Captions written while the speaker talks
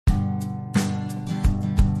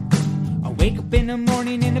Wake up in the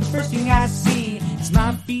morning and the first thing I see is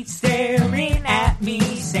my feet staring at me,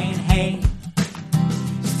 saying, hey,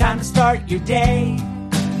 it's time to start your day.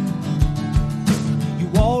 You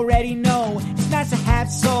already know it's nice to have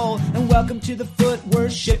soul, and welcome to the Foot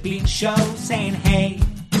Worshipping Show, saying, hey,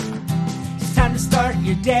 it's time to start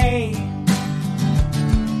your day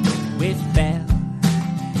with Belle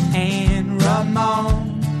and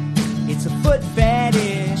Ramon. It's a foot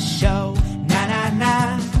fetish show. Na na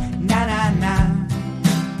na, na na na,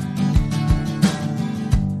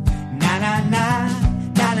 na na na,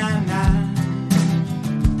 na na na.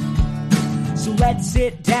 So let's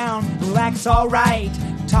sit down, relax, alright.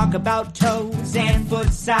 Talk about toes and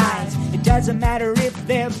foot size. It doesn't matter if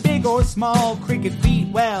they're big or small. Cricket feet,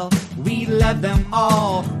 well, we love them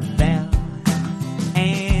all. Belle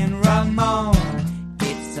and Ramon.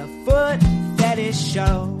 It's a foot fetish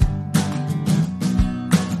show.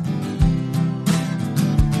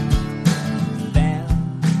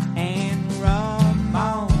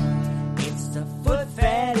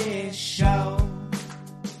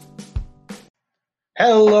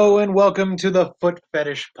 Hello and welcome to the Foot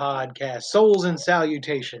Fetish Podcast, Souls and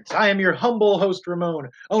Salutations. I am your humble host, Ramon,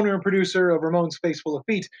 owner and producer of Ramon's Face Full of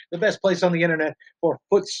Feet, the best place on the internet for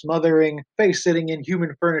foot-smothering, face-sitting, and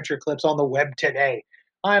human furniture clips on the web today.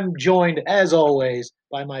 I'm joined, as always,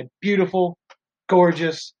 by my beautiful,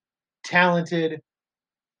 gorgeous, talented,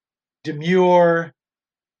 demure,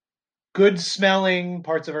 good-smelling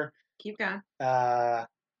parts of her. Keep going.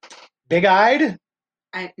 Big-eyed?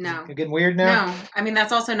 No. You're getting weird now? No. I mean,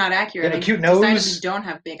 that's also not accurate. You have a cute nose. Decidedly don't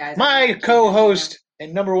have big eyes. My co-host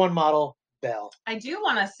and number one model, Belle. I do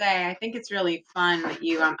want to say, I think it's really fun that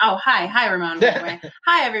you, hi, Ramon, by the way.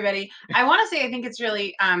 Hi, everybody. I want to say, I think it's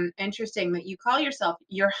really interesting that you call yourself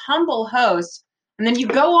your humble host, and then you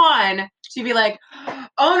go on to be like,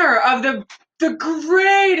 owner of the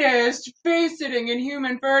greatest face-sitting and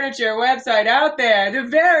human furniture website out there, the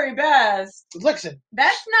very best. Listen.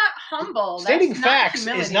 That's not humble. Stating That's facts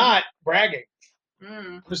not is not bragging.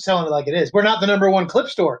 Mm. Just telling it like it is. We're not the number one clip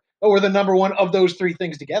store, but we're the number one of those three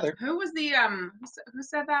things together. Who was the, who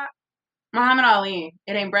said that? Muhammad Ali.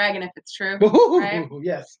 It ain't bragging if it's true. Right?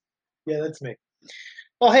 Yes. Yeah, that's me.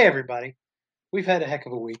 Well, hey, everybody. We've had a heck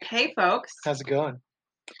of a week. Hey, folks. How's it going?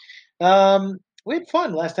 We had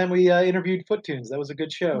fun last time we interviewed Foottunes. That was a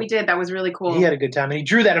good show. We did. That was really cool. He had a good time, and he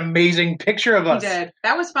drew that amazing picture of us. He did.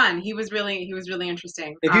 That was fun. He was really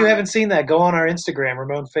interesting. If you haven't seen that, go on our Instagram,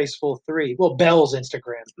 Ramon Faceful3. Well, Belle's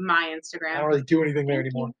Instagram. My Instagram. I don't really do anything there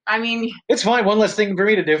anymore. I mean, it's fine. One less thing for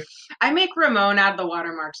me to do. I make Ramon add the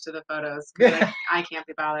watermarks to the photos. I can't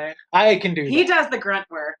be bothered. I can do that. He does the grunt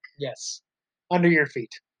work. Yes. Under your feet.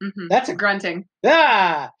 Mm-hmm. That's a grunting.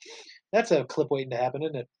 That's a clip waiting to happen,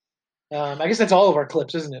 isn't it? I guess that's all of our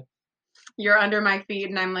clips, isn't it? You're under my feet,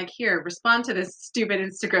 and I'm like, here, respond to this stupid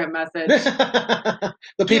Instagram message.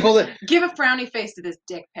 The people that give a frowny face to this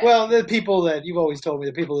dick pic. Well, the people that you've always told me,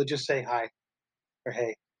 the people that just say hi or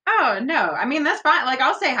hey. Oh no, I mean that's fine. Like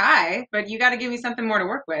I'll say hi, but you got to give me something more to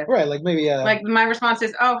work with. Right, like maybe. Like my response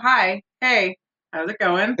is, oh hi, hey, how's it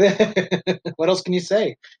going? What else can you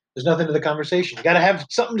say? There's nothing to the conversation. You got to have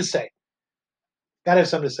something to say. Got to have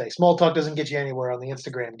something to say. Small talk doesn't get you anywhere on the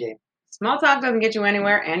Instagram game. Small talk doesn't get you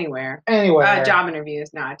anywhere. Anywhere. Job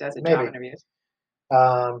interviews. No, it doesn't. Maybe. Job interviews.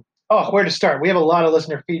 Where to start? We have a lot of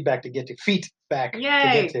listener feedback to get to. Feedback Yay.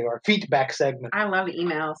 to get to. Our feedback segment. I love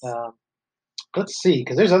emails. Let's see,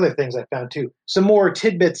 because there's other things I found too. Some more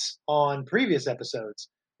tidbits on previous episodes.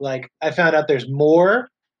 Like I found out there's more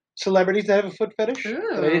celebrities that have a foot fetish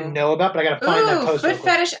that I didn't know about, but I got to find that post. Foot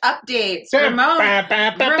fetish updates. Ramon has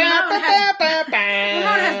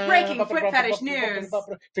breaking foot fetish news.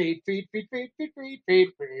 Feet.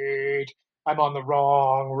 I'm on the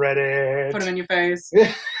wrong Reddit. Put them in your face.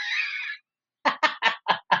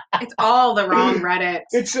 It's all the wrong Reddit.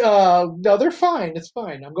 It's no, they're fine. It's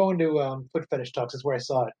fine. I'm going to Foot Fetish Talks. That's where I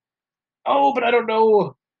saw it. But I don't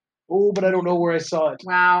know where I saw it.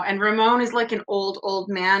 Wow. And Ramon is like an old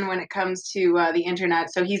man when it comes to the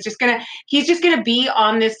internet. So he's just gonna be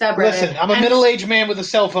on this subreddit. Listen, I'm a middle-aged man with a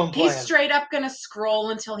cell phone plan. He's straight up gonna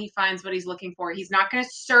scroll until he finds what he's looking for. He's not gonna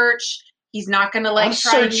search. He's not gonna I'm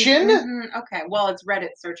searching. Okay. Well, it's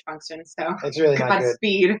Reddit search function, so it's really not good.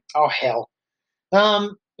 Speed. Oh hell.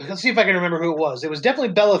 Let's see if I can remember who it was. It was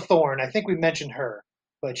definitely Bella Thorne. I think we mentioned her,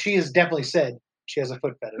 but she has definitely said she has a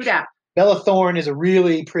foot fetish. Yeah. Bella Thorne is a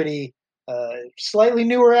really pretty, slightly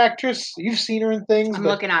newer actress. You've seen her in things. I'm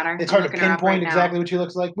looking at her. It's hard to pinpoint exactly what she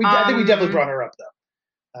looks like. I think we definitely brought her up,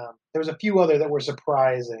 though. There was a few other that were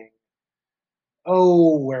surprising.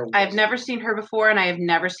 Where was I've never seen her before, and I have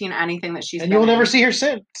never seen anything that she's and you'll never see her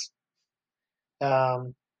since.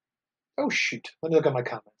 Oh, shoot. Let me look at my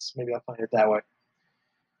comments. Maybe I'll find it that way.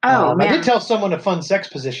 Oh, man. I did tell someone a fun sex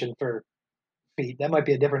position for feet. That might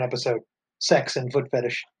be a different episode. Sex and foot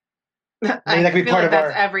fetish. Maybe that could be part of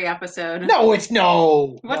that's every episode. No, it's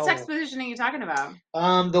no. What sex position are you talking about?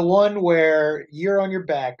 The one where you're on your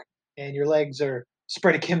back and your legs are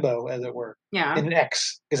spread akimbo, as it were. Yeah. In an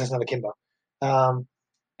X, because that's not akimbo.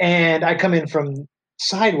 And I come in from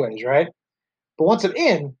sideways, right? But once I'm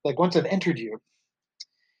in, like once I've entered you,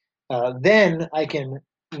 then I can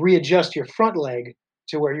readjust your front leg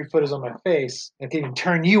to where your foot is on my face. I can even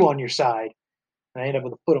turn you on your side. And I end up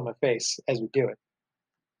with a foot on my face as we do it.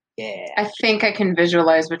 Yeah. I think I can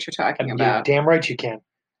visualize what you're talking about. Damn right you can.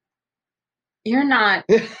 You're not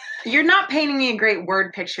painting me a great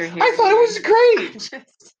word picture here. I thought it was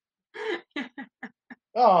great.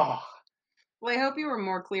 Oh. Well, I hope you were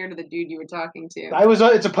more clear to the dude you were talking to.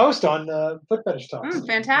 It's a post on Foot Fetish Talks.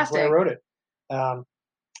 Fantastic. That's where I wrote it.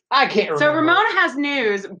 I can't remember. So Ramon has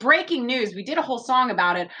news, breaking news. We did a whole song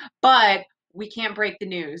about it, but we can't break the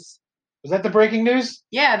news. Was that the breaking news?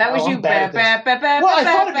 Yeah, that was you. Well, I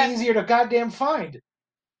thought it'd be easier to goddamn find.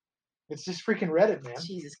 It's just freaking Reddit, man.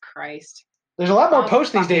 Jesus Christ. There's a lot more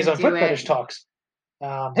posts these days on Foot Fetish Talks.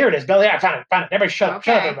 Here it is, Belly. I found it. Everybody shut up.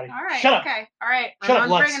 Shut up, everybody. All right. Shut up. Okay. All right. Shut up,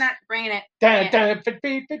 Ramon's bringing it.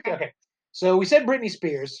 Okay. So we said Britney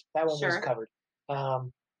Spears. That one was covered. I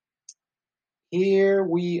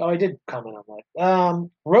did comment on that.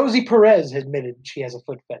 Rosie Perez admitted she has a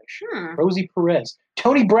foot fetish. Rosie Perez.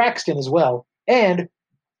 Tony Braxton as well. And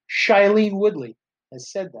Shailene Woodley has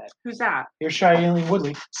said that. Who's that? Here's Shailene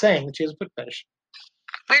Woodley saying that she has a foot fetish.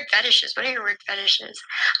 Weird fetishes. What are your weird fetishes?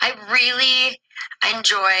 I really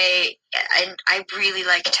enjoy, I really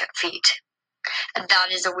like feet. And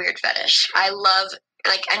that is a weird fetish. I love,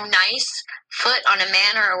 like, a nice foot on a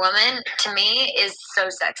man or a woman, to me, is so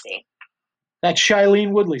sexy. That's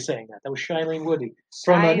Shailene Woodley saying that. That was Shailene Woodley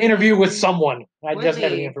from an interview with someone. I doesn't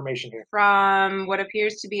have any information here. From what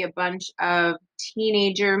appears to be a bunch of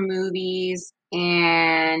teenager movies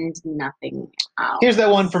and nothing else. Here's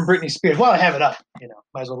that one from Britney Spears. Well, I have it up.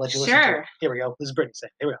 Might as well let you listen to it. Sure. Here we go. This is Britney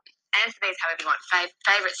saying. Here we go. Answer these however you want.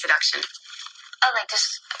 Favorite seduction. Oh, like just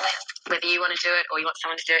whether you want to do it or you want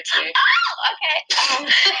someone to do it to you. Oh, okay.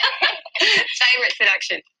 Favorite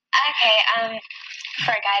seduction. Okay,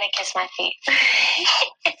 for a guy to kiss my feet.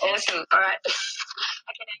 Awesome. All right.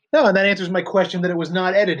 No, and that answers my question that it was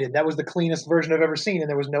not edited. That was the cleanest version I've ever seen, and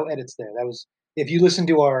there was no edits there. That was, if you listen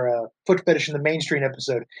to our Foot Fetish in the Mainstream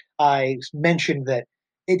episode, I mentioned that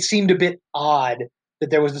it seemed a bit odd that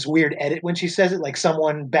there was this weird edit when she says it, like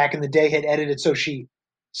someone back in the day had edited so she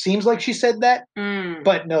seems like she said that.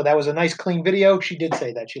 But no, that was a nice clean video. She did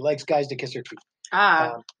say that. She likes guys to kiss her feet.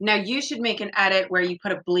 Now you should make an edit where you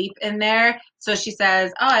put a bleep in there. So she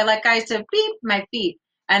says, "Oh, I like guys to beep my feet,"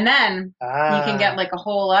 and then you can get like a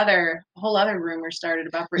whole other rumor started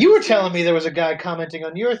about Britney You were Spears. telling me there was a guy wanting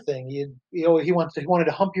on your thing. He wanted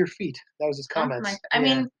to hump your feet. That was his comments. I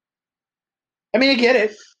mean, I get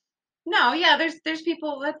it. No, yeah, there's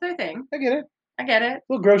people, that's their thing. I get it. A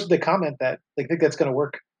little gross that they comment that. They think that's going to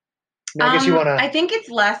work. I guess you want to. I think it's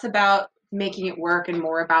less about making it work and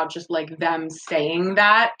more about just like them saying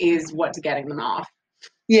that is what's getting them off.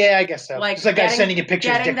 Yeah, I guess so. Like it's like guys sending you pictures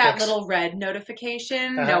of getting dick that pics. little red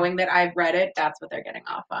notification, knowing that I've read it, that's what they're getting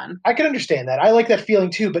off on. I can understand that. I like that feeling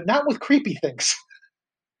too, but not with creepy things.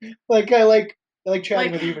 I like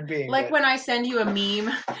chatting with human beings. Like when I send you a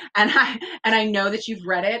meme and I know that you've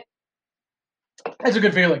read it. That's a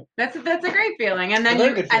good feeling. That's a great feeling. And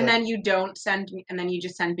then you don't send me, and then you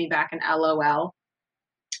just send me back an LOL.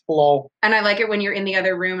 Lol. And I like it when you're in the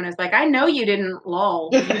other room and it's like, I know you didn't lol.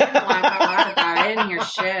 You didn't laugh out loud about it. I didn't hear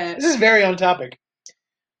shit. This is very on topic.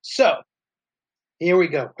 So, here we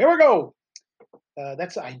go.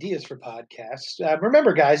 That's ideas for podcasts.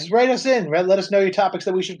 Remember, guys, write us in. Let us know your topics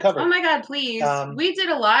that we should cover. Oh my God, please. We did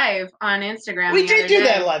a live on Instagram. We did do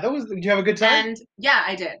that live. Did you have a good time? And yeah,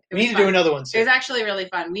 I did. We need to do another one soon. It was actually really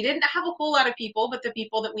fun. We didn't have a whole lot of people, but the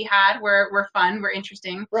people that we had were fun, were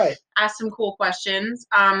interesting. Right. Asked some cool questions.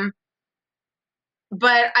 But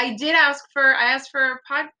I asked for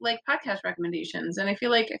podcast recommendations, and I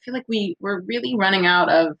feel like we're really running out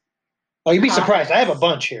of. Oh, you'd be surprised. I have a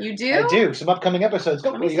bunch here. You do? I do. Some upcoming episodes.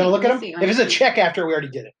 Are you going to look at them? If it's a check after, we already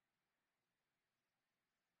did it.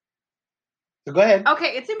 So go ahead.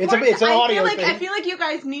 Okay, it's important. It's an audio thing. I feel like you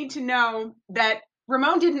guys need to know that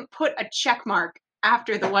Ramon didn't put a check mark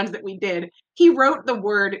after the ones that we did. He wrote the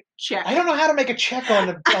word check. I don't know how to make a check on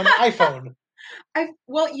the iPhone.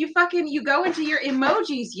 You go into your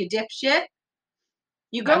emojis, you dipshit.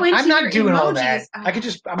 You go into I'm not your doing emojis. all that.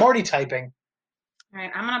 I'm already typing. All right,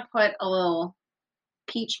 I'm going to put a little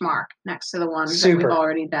peach mark next to the ones that Super. we've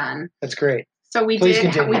already done. That's great. So we Please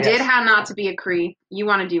did continue, we did yes. How Not to Be a Creep. You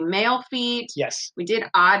want to do male feet. Yes. We did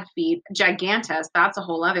odd feet. Gigantus, that's a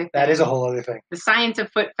whole other thing. That is a whole other thing. The science of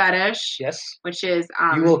foot fetish. Yes. Which is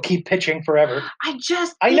you will keep pitching forever. I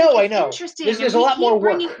know. Interesting. There's a lot more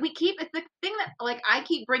work. We keep it's the thing that like I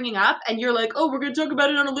keep bringing up, and you're like, oh, we're gonna talk about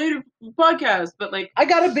it on a later podcast. But like,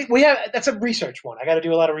 that's a research one. I got to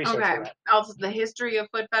do a lot of research for that. Also, the history of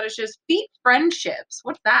foot fetishes, feet friendships.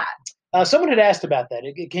 What's that? Someone had asked about that.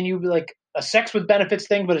 Can you like a sex with benefits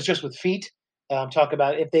thing, but it's just with feet? Talk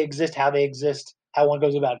about if they exist, how they exist, how one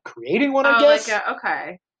goes about creating one. I guess.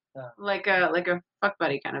 Like a fuck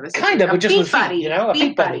buddy kind of a situation. Kind of, but just with feet, buddy. a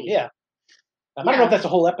feet buddy. Yeah. I don't know if that's a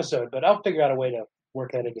whole episode, but I'll figure out a way to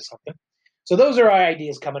work that into something. So those are our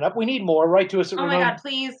ideas coming up. We need more. Write to us at my God,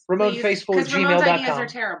 please. RamonFaceful@gmail.com. Ramon's ideas are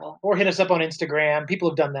terrible. Or hit us up on Instagram. People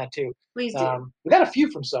have done that too. Please do. We got a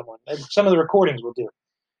few from someone. Some of the recordings we'll do.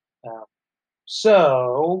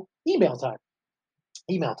 So email time.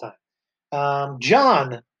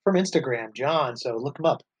 John from Instagram. John. So look him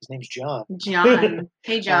up. His name's John. John.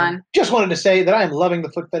 Hey, John. Just wanted to say that I am loving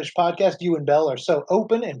the Foot Fetish Podcast. You and Belle are so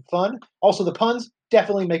open and fun. Also, the puns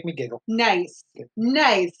definitely make me giggle. Nice.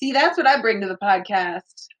 Nice. See, that's what I bring to the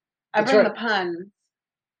podcast. I bring the puns.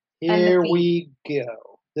 Here we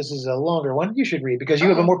go. This is a longer one. You should read because you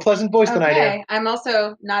have a more pleasant voice than I do. I'm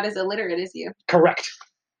also not as illiterate as you. Correct.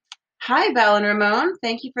 Hi, Belle and Ramon.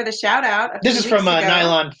 Thank you for the shout out. This is from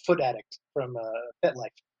Nylon Foot Addict from FetLife.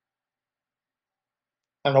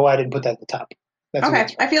 I don't know why I didn't put that at the top. That's okay.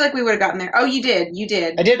 I feel like we would have gotten there. Oh, you did.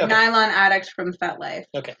 I did? Okay. Nylon Addict from FetLife.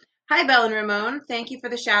 Okay. Hi, Belle and Ramon. Thank you for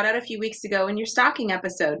the shout out a few weeks ago in your stocking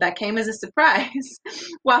episode. That came as a surprise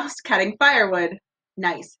whilst cutting firewood.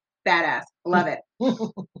 Nice. Badass. Love it.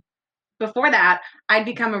 Before that, I'd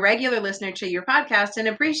become a regular listener to your podcast and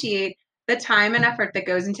appreciate the time and effort that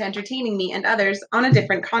goes into entertaining me and others on a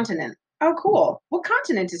different continent. Oh, cool. What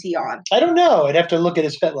continent is he on? I don't know. I'd have to look at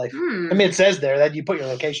his FetLife. I mean, it says there that you put your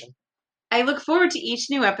location. I look forward to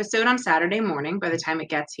each new episode on Saturday morning by the time it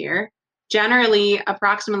gets here. Generally,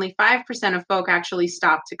 approximately 5% of folk actually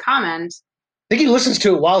stop to comment. I think he listens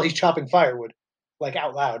to it while he's chopping firewood, like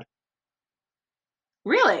out loud.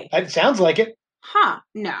 Really? It sounds like it. Huh.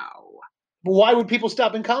 No. But why would people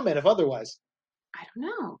stop and comment if otherwise? I don't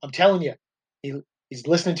know. I'm telling you. He's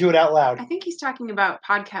listening to it out loud. I think he's talking about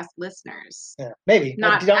podcast listeners. Yeah, maybe.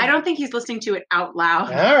 I don't think he's listening to it out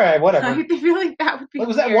loud. All right, whatever. I feel like that would be What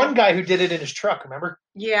was that one guy who did it in his truck, remember?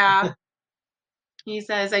 Yeah. He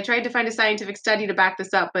says, I tried to find a scientific study to back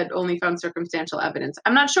this up, but only found circumstantial evidence.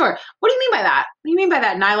 I'm not sure. What do you mean by that? What do you mean by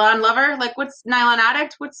that? Nylon lover? Like, what's nylon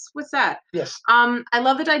addict? What's that? Yes. I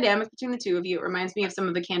love the dynamic between the two of you. It reminds me of some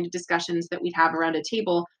of the candid discussions that we'd have around a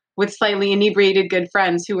table with slightly inebriated good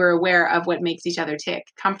friends who are aware of what makes each other tick,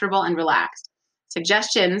 comfortable and relaxed.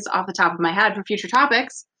 Suggestions off the top of my head for future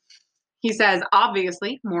topics. He says,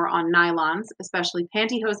 obviously, more on nylons, especially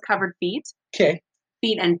pantyhose-covered feet. Okay.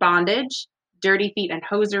 Feet and bondage. Dirty feet and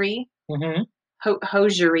hosiery. Mm-hmm.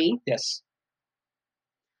 Hosiery. Yes.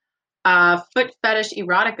 Foot fetish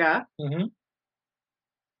erotica. Mm-hmm.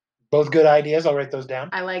 Both good ideas. I'll write those down.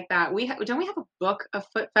 I like that. Don't we have a book of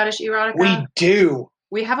foot fetish erotica? We do.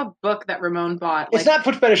 We have a book that Ramon bought. It's not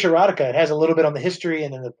foot fetish erotica. It has a little bit on the history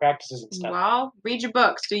and then the practices and stuff. Well, read your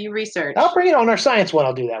books. Do your research. I'll bring it on our science one.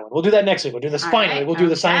 I'll do that one. We'll do that next week. We'll do this finally. Right. We'll do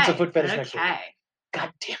the science of foot fetish next week.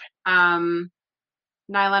 God damn it.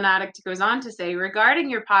 Nylon Addict goes on to say, regarding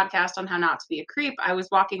your podcast on how not to be a creep, I was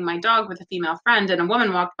walking my dog with a female friend and a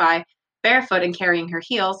woman walked by barefoot and carrying her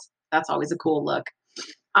heels. That's always a cool look.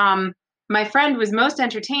 My friend was most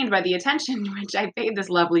entertained by the attention which I paid this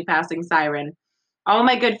lovely passing siren. All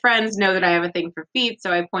my good friends know that I have a thing for feet,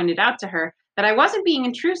 so I pointed out to her that I wasn't being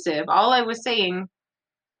intrusive. All I was saying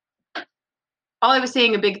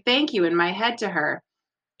a big thank you in my head to her.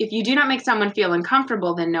 If you do not make someone feel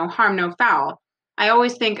uncomfortable, then no harm, no foul. I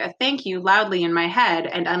always think a thank you loudly in my head,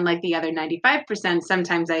 and unlike the other 95%,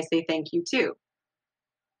 sometimes I say thank you too.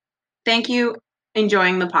 Thank you.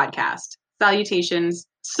 Enjoying the podcast. Salutations.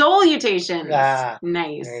 Solutations.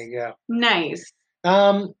 Nice. There you go. Nice.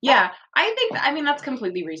 Yeah, I mean, that's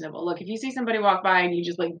completely reasonable. Look, if you see somebody walk by and you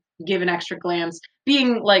just like give an extra glance,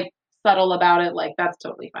 being like subtle about it, like that's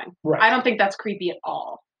totally fine. Right. I don't think that's creepy at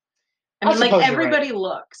all. I mean, like everybody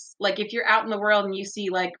looks like if you're out in the world and you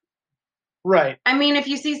see like, right. I mean, if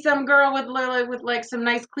you see some girl with like some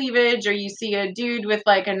nice cleavage, or you see a dude with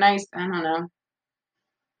like a nice, I don't know,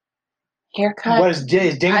 haircut. What is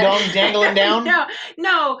ding dong dangling down?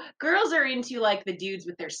 No. Girls are into like the dudes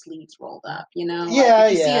with their sleeves rolled up. You know, yeah,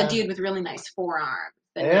 like, if you see a dude with really nice forearms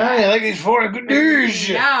than Yeah, Jax. I like these forearms. Good news.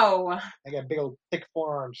 No. I got big old thick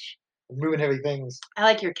forearms. I'm moving heavy things. I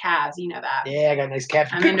like your calves. You know that. Yeah, I got nice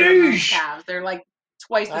calves. I'm Good into Ramon's news. calves. They're like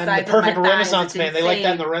twice the I'm size the perfect of my thighs. Renaissance It's man. They like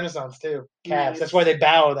that in the insane. Renaissance too. Calves. Nice. That's why they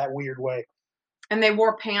bow that weird way. And they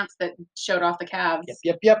wore pants that showed off the calves.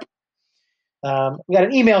 Yep. We got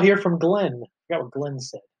an email here from Glenn. I forgot what Glenn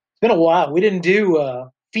said. It's been a while. We didn't do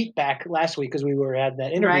feedback last week because we had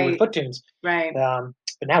that interview with FootTunes. Right.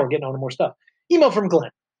 But now we're getting on to more stuff. Email from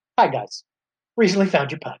Glenn. Hi, guys. Recently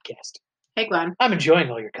found your podcast. Hey, Glenn. I'm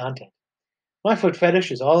enjoying all your content. My foot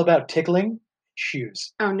fetish is all about tickling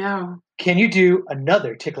shoes. Oh, no. Can you do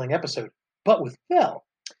another tickling episode, but with Belle?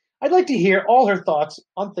 I'd like to hear all her thoughts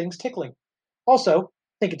on things tickling. Also,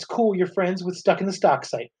 think it's cool you're friends with Stuck in the Stock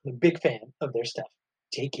site. I'm a big fan of their stuff.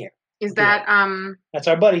 Take care. Is that That's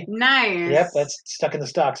our buddy. nice? Yep, that's Stuck in the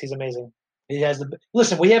Stocks. He's amazing. He has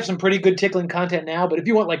listen. We have some pretty good tickling content now, but if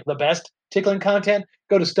you want like the best tickling content,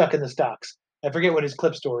 go to Stuck in the Stocks. I forget what his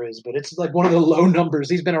clip store is, but it's like one of the low numbers.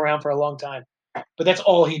 He's been around for a long time, but that's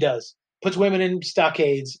all he does. Puts women in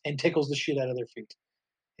stockades and tickles the shit out of their feet.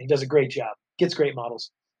 And he does a great job. Gets great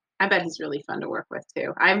models. I bet he's really fun to work with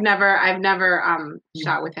too. I've never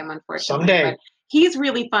shot with him, unfortunately. Someday. But he's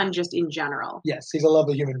really fun just in general. Yes, he's a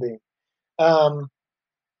lovely human being.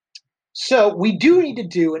 So we do need to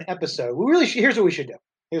do an episode. Here's what we should do.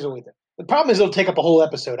 Here's what we do. The problem is it'll take up a whole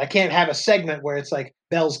episode. I can't have a segment where it's like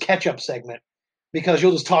Belle's catch-up segment because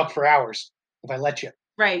you'll just talk for hours if I let you.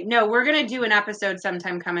 Right. No, we're going to do an episode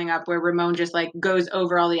sometime coming up where Ramon just like goes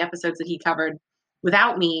over all the episodes that he covered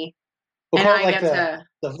without me. We'll and call it I like get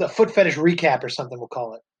the foot fetish recap or something, we'll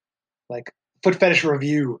call it. Like foot fetish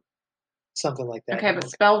review. Something like that. Okay, but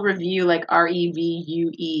spell review like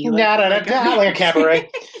REVUE. Like a cabaret.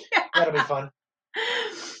 Yeah. That'll be fun.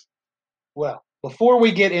 Well, before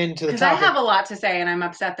we get into the Because I topic, have a lot to say, and I'm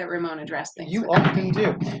upset that Ramon addressed things. you with that. often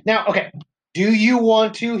do. Now, okay, do you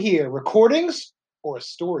want to hear recordings or a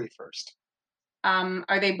story first?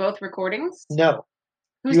 Are they both recordings? No.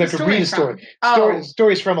 Who's You the have to read a story. Oh,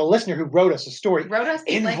 Stories from a listener who wrote us a story wrote us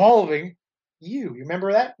like, involving you. You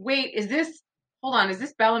remember that? wait, is this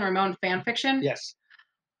Belle and Ramon fan fiction? Yes.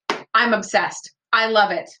 I'm obsessed. I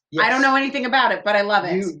love it. Yes. I don't know anything about it, but I love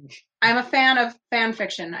it. You, I'm a fan of fan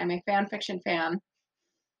fiction. I'm a fan fiction fan.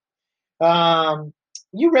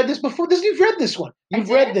 you read this before. You've read this one. You've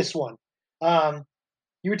did? read this one.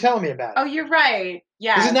 You were telling me about it. Oh, you're right.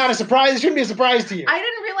 Yeah. This is not a surprise. It shouldn't be a surprise to you. I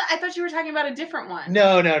didn't realize. I thought you were talking about a different one.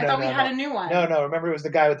 No. I thought we had a new one. No. Remember, it was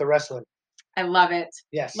the guy with the wrestling. I love it.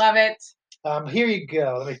 Yes. Love it. Here you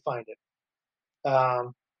go. Let me find it.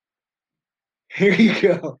 Here you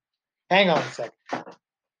go. Hang on a second.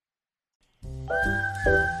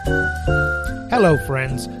 Hello,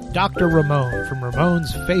 friends. Dr. Ramon from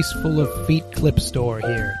Ramon's Faceful of Feet Clip Store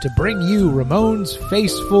here to bring you Ramon's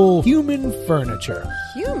Faceful Human Furniture.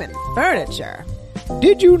 Human furniture?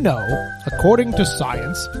 Did you know, according to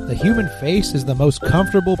science, the human face is the most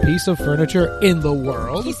comfortable piece of furniture in the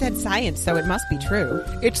world? He said science, so it must be true.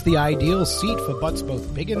 It's the ideal seat for butts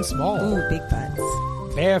both big and small. Ooh, big butts.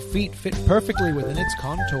 Bare feet fit perfectly within its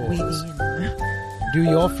contours. Within. Do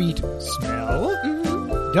your feet smell?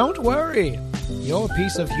 Mm-hmm. Don't worry. Your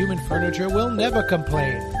piece of human furniture will never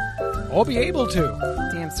complain. Or be able to.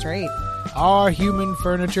 Damn straight. Our human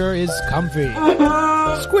furniture is comfy,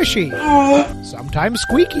 squishy, sometimes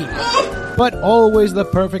squeaky, but always the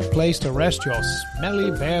perfect place to rest your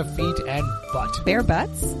smelly bare feet and butt. Bare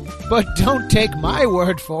butts? But don't take my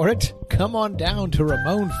word for it. Come on down to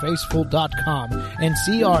RamonFaceful.com and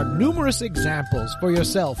see our numerous examples for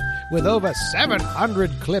yourself with over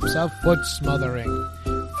 700 clips of foot smothering,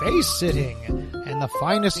 face sitting, and the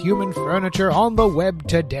finest human furniture on the web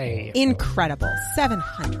today. Incredible.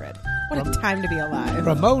 700. What a time to be alive.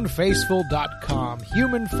 RamonFaceful.com.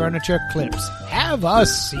 Human furniture clips. Have a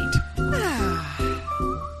seat.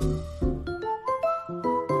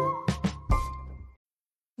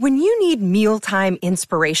 When you need mealtime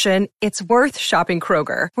inspiration, it's worth shopping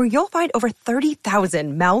Kroger, where you'll find over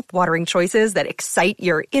 30,000 mouth-watering choices that excite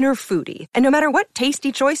your inner foodie. And no matter what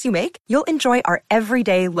tasty choice you make, you'll enjoy our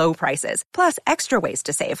everyday low prices, plus extra ways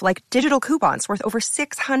to save, like digital coupons worth over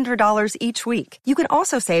 $600 each week. You can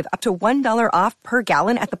also save up to $1 off per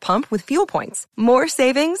gallon at the pump with fuel points. More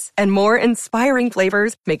savings and more inspiring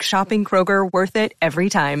flavors make shopping Kroger worth it every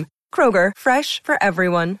time. Kroger, fresh for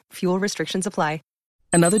everyone. Fuel restrictions apply.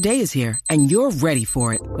 Another day is here, and you're ready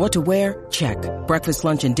for it. What to wear? Check. Breakfast,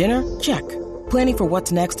 lunch, and dinner? Check. Planning for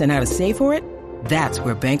what's next and how to save for it? That's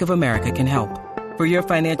where Bank of America can help. For your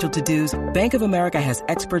financial to-dos, Bank of America has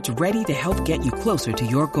experts ready to help get you closer to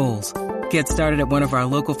your goals. Get started at one of our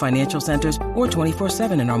local financial centers or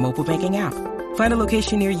 24/7 in our mobile banking app. Find a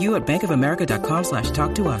location near you at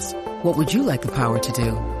bankofamerica.com/talktous. What would you like the power to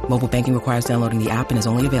do? Mobile banking requires downloading the app and is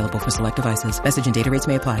only available for select devices. Message and data rates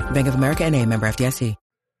may apply. Bank of America NA, member FDIC.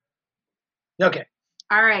 Okay.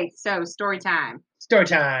 All right, so story time. Story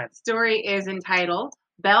time. Story is entitled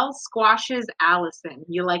Belle Squashes Allison.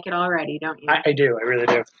 You like it already, don't you? I do. I really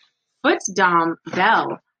do. Foot's Dom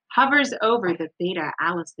Belle hovers over the beta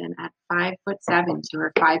Allison at 5'7" to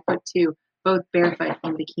her 5'2", both barefoot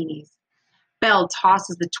in bikinis. Belle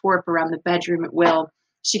tosses the twerp around the bedroom at will.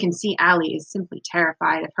 She can see Allie is simply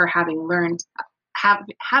terrified of her having learned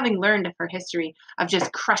of her history of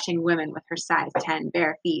just crushing women with her size 10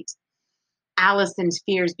 bare feet. Allison's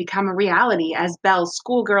fears become a reality as Belle's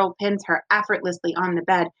schoolgirl pins her effortlessly on the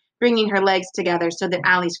bed, bringing her legs together so that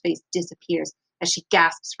Allie's face disappears as she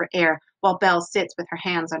gasps for air while Belle sits with her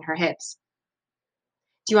hands on her hips.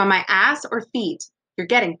 Do you want my ass or feet? You're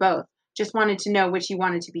getting both. Just wanted to know which you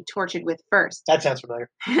wanted to be tortured with first. That sounds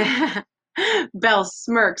familiar. Belle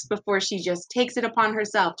smirks before she just takes it upon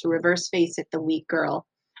herself to reverse face at the weak girl.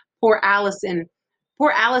 Poor Allison's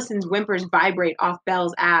whimpers vibrate off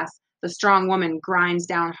Belle's ass. The strong woman grinds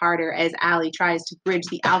down harder as Allie tries to bridge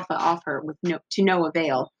the alpha off her to no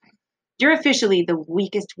avail. You're officially the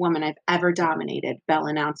weakest woman I've ever dominated, Belle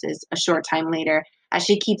announces a short time later as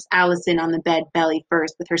she keeps Allison on the bed belly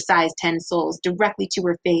first with her size 10 soles directly to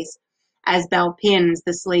her face as Belle pins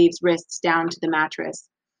the slave's wrists down to the mattress.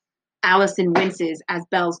 Allison winces as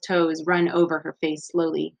Belle's toes run over her face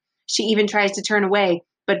slowly. She even tries to turn away,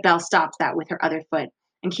 but Belle stops that with her other foot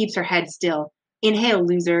and keeps her head still. Inhale,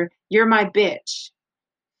 loser. You're my bitch.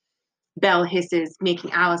 Belle hisses,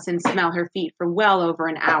 making Allison smell her feet for well over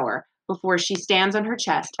an hour before she stands on her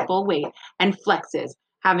chest full weight and flexes,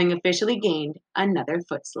 having officially gained another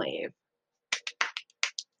foot slave.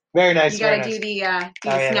 Very nice. You gotta very nice. do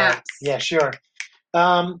the snaps. Yeah, sure.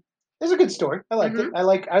 It's a good story. I liked it. I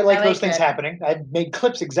like those things happening. I've made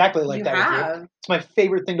clips exactly like that with you. It's my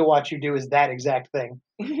favorite thing to watch you do is that exact thing.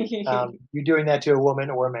 You doing that to a woman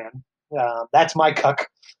or a man. That's my cuck.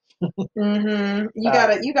 Mm-hmm. You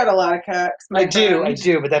got a lot of cucks. I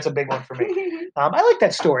do, but that's a big one for me. I like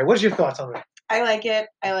that story. What's your thoughts on that? I like it.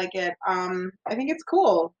 I think it's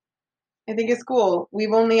cool.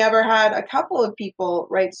 We've only ever had a couple of people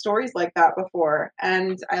write stories like that before,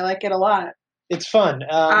 and I like it a lot. It's fun.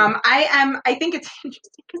 I think it's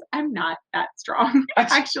interesting because I'm not that strong.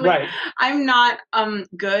 Actually, right. I'm not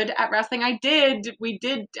good at wrestling. I did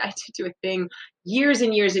do a thing years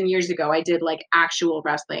and years and years ago. I did like actual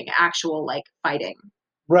wrestling, actual like fighting.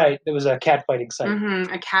 Right. It was a cat fighting site.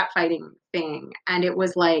 Mm-hmm, a cat fighting thing, and it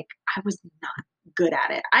was like I was not good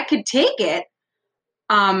at it. I could take it.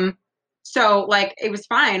 So like it was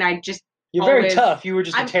fine. You're very tough. You were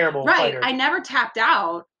just a terrible fighter. Right. I never tapped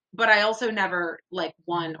out. But I also never like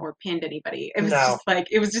won or pinned anybody. It was just like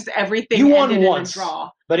it was just everything. You won once, in a draw.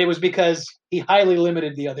 But it was because he highly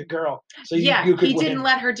limited the other girl. So you could he win. Didn't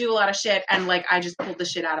let her do a lot of shit, and like I just pulled the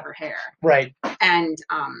shit out of her hair. Right. And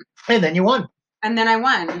then you won. And then I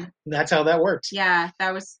won. And that's how that works. Yeah,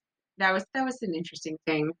 that was an interesting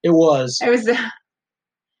thing. It was. It was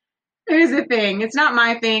a thing. It's not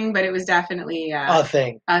my thing, but it was definitely a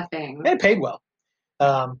thing. A thing. And it paid well.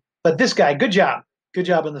 But this guy, good job. Good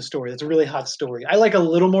job on the story. That's a really hot story. I like a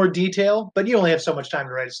little more detail, but you only have so much time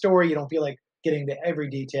to write a story. You don't feel like getting to every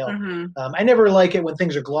detail. Mm-hmm. I never like it when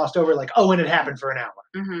things are glossed over, like, and it happened for an hour.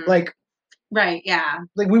 Mm-hmm. Like, right, yeah.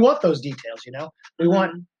 Like we want those details, you know? We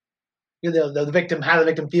want the victim, how the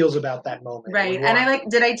victim feels about that moment. Right. And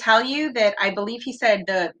did I tell you that I believe he said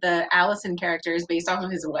the Allison character is based off of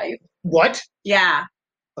his wife? What? Yeah.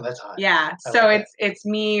 Oh, that's hot. Yeah. So it's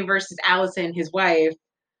me versus Allison, his wife.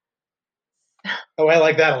 Oh, I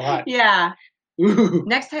like that a lot. Yeah. Ooh.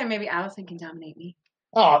 Next time, maybe Allison can dominate me.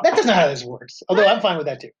 Oh, that's not how this works. Although I'm fine with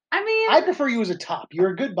that too. I mean, I prefer you as a top.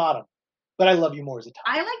 You're a good bottom, but I love you more as a top.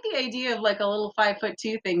 I like the idea of like a little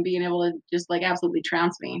 5'2" thing being able to just like absolutely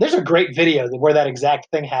trounce me. There's a great video where that exact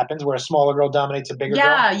thing happens, where a smaller girl dominates a bigger girl.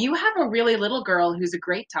 Yeah, you have a really little girl who's a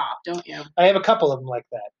great top, don't you? I have a couple of them like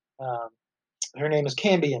that. Her name is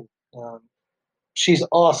Cambion. She's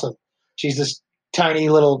awesome. She's this tiny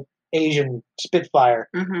little Asian Spitfire.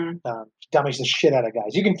 Mm-hmm. She dominates the shit out of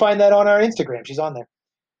guys. You can find that on our Instagram. She's on there.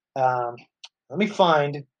 Let me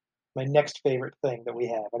find my next favorite thing that we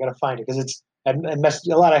have. I got to find it because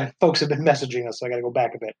a lot of folks have been messaging us, so I got to go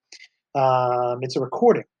back a bit. It's a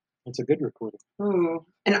recording. It's a good recording. Ooh,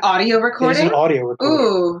 an audio recording? It's an audio recording.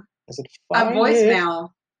 Ooh, a voicemail.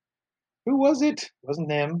 Who was it? It wasn't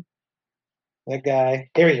them. That guy.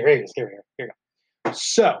 Here he is. Here we go.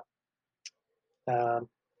 So,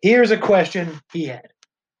 here's a question he had.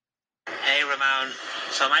 Hey, Ramon.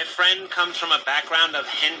 So my friend comes from a background of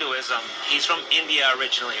Hinduism. He's from India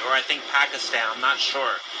originally, or I think Pakistan, I'm not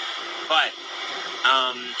sure. But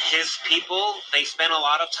his people, they spend a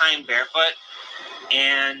lot of time barefoot,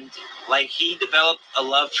 and like he developed a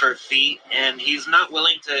love for feet, and he's not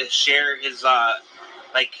willing to share his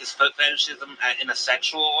his foot fetishism in a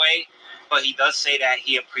sexual way, but he does say that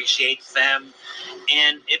he appreciates them.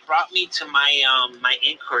 And it brought me to my my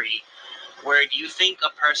inquiry. Where do you think a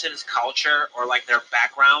person's culture or like their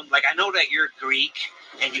background, like I know that you're Greek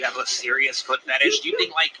and you have a serious foot fetish. Do you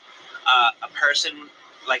think like a person,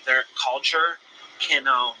 like their culture can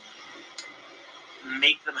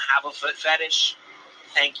make them have a foot fetish?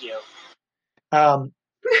 Thank you.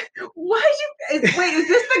 Why wait, is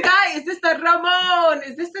this the guy? Is this the Ramon?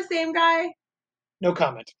 Is this the same guy? No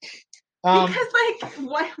comment. Because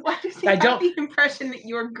why does he have the impression that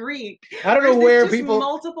you're Greek? I don't know where just people.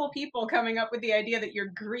 Multiple people coming up with the idea that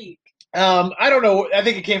you're Greek. I don't know. I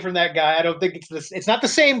think it came from that guy. I don't think it's this. It's not the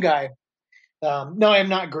same guy. No, I am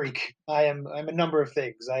not Greek. I'm a number of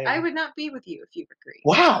things. I would not be with you if you were Greek.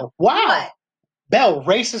 Wow. What? Belle,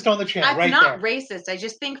 racist on the channel. That's not racist. I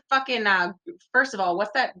just think fucking. First of all,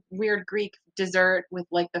 what's that weird Greek dessert with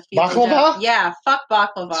like the baklava? Dough? Yeah, fuck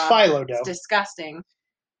baklava. It's phyllo dough. It's disgusting.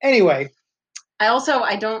 Anyway, I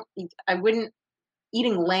wouldn't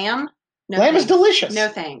eating lamb. No lamb thanks. is delicious. No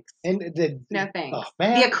thanks. No thanks. Oh,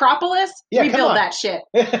 man. The Acropolis? Yeah, rebuild that shit.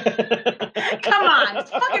 Come on. It's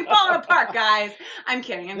fucking falling apart, guys. I'm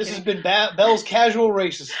kidding. This has been Belle's casual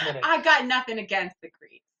racist minute. I got nothing against the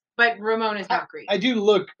Greek, but Ramon is not Greek. I do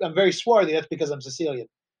look, I'm very swarthy. That's because I'm Sicilian,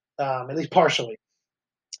 at least partially.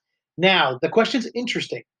 Now, the question's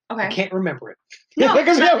interesting. Okay. I can't remember it. No,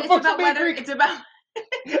 because it's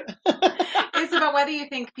about whether you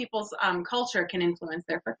think people's culture can influence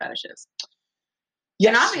their foot fetishes.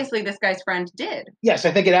 Yes. And obviously this guy's friend did. Yes,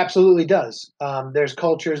 I think it absolutely does. There's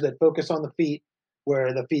cultures that focus on the feet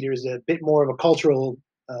where the feet is a bit more of a cultural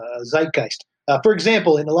zeitgeist. For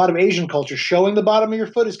example, in a lot of Asian cultures, showing the bottom of your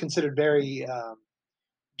foot is considered very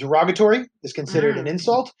derogatory, is considered an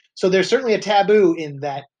insult. So there's certainly a taboo in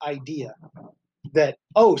that idea that,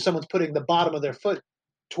 oh, someone's putting the bottom of their foot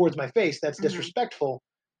towards my face. That's disrespectful,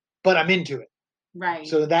 but I'm into it. Right.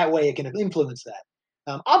 So that way it can influence that.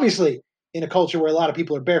 Obviously, in a culture where a lot of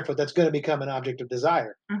people are barefoot, that's going to become an object of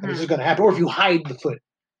desire. And this is going to happen. Or if you hide the foot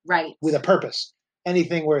with a purpose,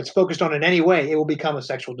 anything where it's focused on in any way, it will become a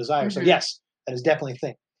sexual desire. So yes, that is definitely a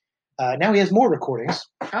thing. Now he has more recordings.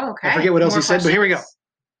 Oh, okay. I forget what else he said, but here we go.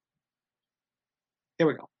 Here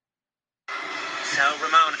we go. So,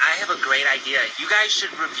 Ramon, I have a great idea. You guys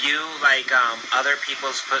should review, other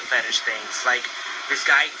people's foot fetish things. Like, this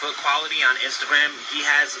guy, Foot Quality on Instagram, he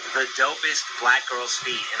has the dopest black girl's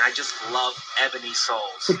feet, and I just love ebony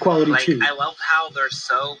soles. Foot Quality, too. I love how they're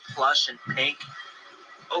so plush and pink.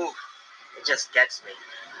 Oh, it just gets me.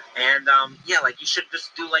 And, you should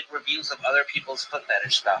just do, reviews of other people's foot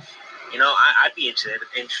fetish stuff. You know, I'd be interested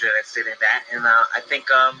in that, and I think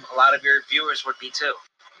a lot of your viewers would be, too.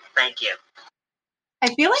 Thank you. I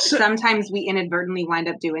feel like sometimes we inadvertently wind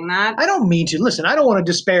up doing that. I don't mean to. Listen, I don't want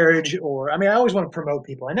to disparage I always want to promote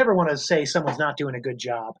people. I never want to say someone's not doing a good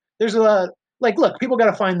job. There's look, people got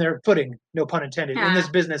to find their footing, no pun intended, in this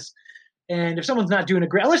business. And if someone's not doing a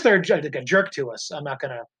great, unless they're a jerk to us, I'm not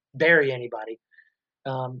going to bury anybody.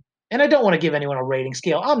 And I don't want to give anyone a rating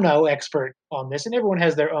scale. I'm no expert on this, and everyone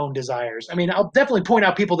has their own desires. I'll definitely point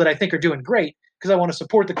out people that I think are doing great because I want to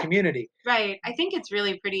support the community. Right. I think it's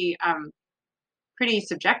really pretty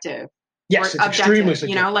subjective. Yes, it's extremely subjective.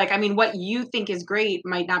 You know, what you think is great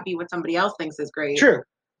might not be what somebody else thinks is great. True.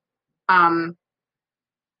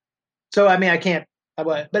 So I can't. I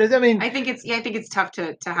think it's tough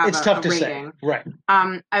to have. It's tough a to rating. say. Right.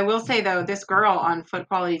 I will say though, this girl on Foot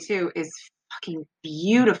Quality 2 is fucking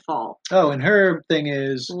beautiful. Oh, and her thing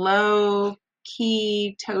is low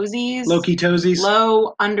key toesies. Low key toesies.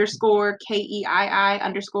 Low _KEII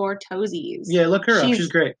 _toesies. Yeah, look her up. She's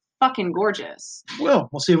great. Fucking gorgeous. Well,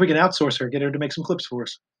 we'll see if we can outsource her, get her to make some clips for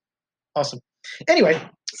us. Awesome. Anyway,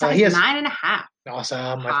 he has 9.5.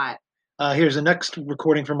 Awesome. Hot. Here's the next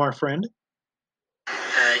recording from our friend.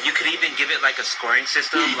 You could even give it a scoring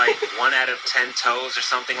system, 1 out of 10 toes or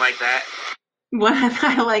something like that.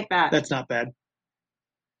 I like that. That's not bad.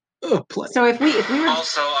 Oh, play. So if we were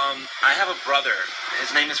also, I have a brother.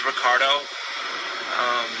 His name is Ricardo.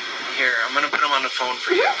 Here, I'm gonna put him on the phone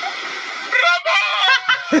for you.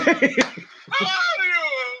 How are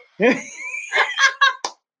you?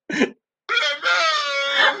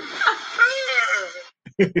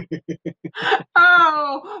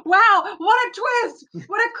 Oh, wow. What a twist.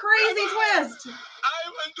 What a crazy twist. I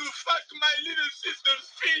want to fuck my little sister's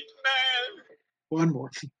feet, man. One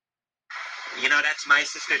more. You know, that's my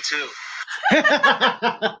sister too.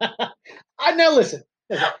 Now listen.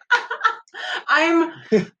 I'm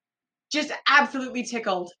just absolutely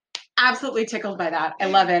tickled. Absolutely tickled by that. I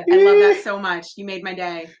love it. I love that so much. You made my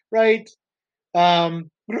day. Right. Ramon!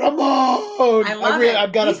 I love it.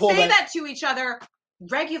 I've got to we pull say that to each other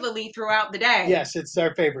regularly throughout the day. Yes, it's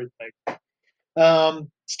our favorite thing.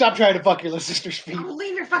 Stop trying to fuck your little sister's feet. Oh,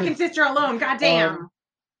 leave your fucking sister alone. Goddamn.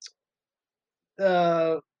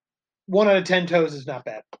 1 out of 10 toes is not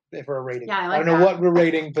bad for a rating. Yeah, I like don't know that. what we're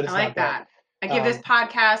rating, but it's I like not bad. that. I give this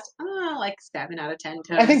podcast like 7 out of 10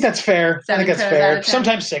 toes. I think that's fair. 7 toes out of 10.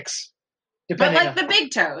 Sometimes 6. But like the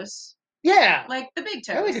big toes. Yeah. Like the big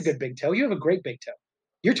toes. I like a good big toe. You have a great big toe.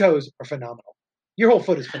 Your toes are phenomenal. Your whole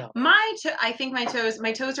foot is phenomenal. I think my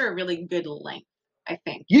toes are a really good length, I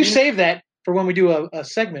think. You save that for when we do a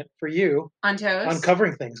segment for you. On toes? On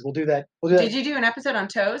covering things. We'll do that. Did you do an episode on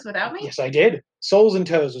toes without me? Yes, I did. Soles and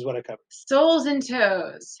toes is what I covered. Soles and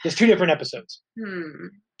toes. There's 2 different episodes.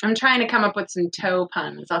 I'm trying to come up with some toe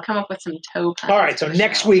puns. I'll come up with some toe puns. All right, so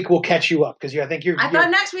next week we'll catch you up because I think you're. I thought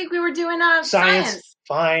next week we were doing science.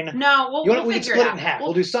 Fine. No, we can split it in half.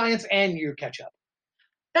 We'll do science and your catch up.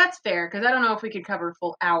 That's fair because I don't know if we could cover a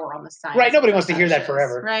full hour on the science. Right, nobody wants to hear that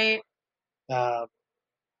forever. Right.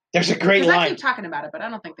 There's a great line. I keep talking about it, but I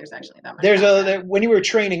don't think there's actually that much. When you were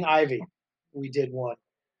training Ivy, we did one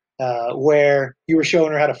where you were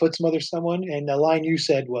showing her how to foot smother someone, and the line you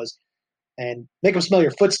said was, "And make them smell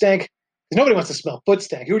your foot stank." Because nobody wants to smell foot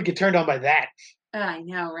stank. Who would get turned on by that? I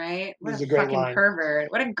know, right? What This is a a great fucking line.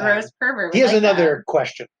 pervert! What a gross pervert! He has another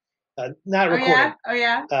question. Not recorded. Oh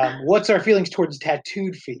yeah. What's our feelings towards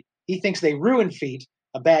tattooed feet? He thinks they ruin feet.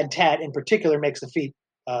 A bad tat, in particular, makes the feet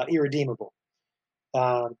irredeemable.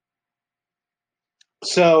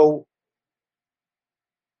 So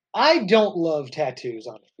I don't love tattoos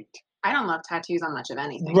on feet. I don't love tattoos on much of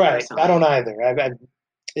anything. Right, personally. I don't either.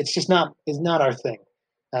 It's just not our thing.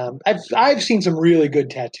 I've seen some really good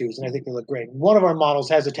tattoos, and I think they look great. One of our models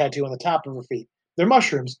has a tattoo on the top of her feet. They're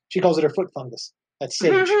mushrooms. She calls it her foot fungus. That's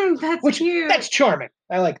sage. That's cute. That's charming.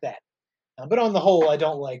 I like that. But on the whole, I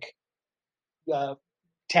don't like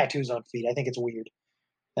tattoos on feet. I think it's weird.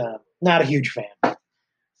 Not a huge fan.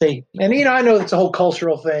 And I know it's a whole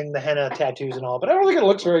cultural thing, the henna tattoos and all, but I don't think it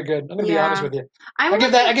looks very good. I'm gonna be honest with you. I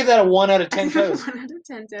give that a 1 out of 10 toes. 1 out of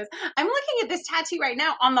 10 toes. I'm looking at this tattoo right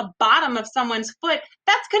now on the bottom of someone's foot.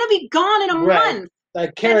 That's gonna be gone in a month.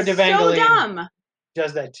 Cara That's Devangaline so dumb.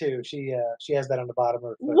 does that too. She has that on the bottom of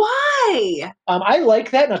her foot. Why? I like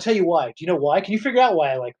that, and I'll tell you why. Do you know why? Can you figure out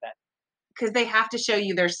why I like that? Because they have to show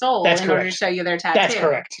you their soul That's in correct. order to show you their tattoo. That's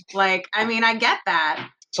correct. I get that.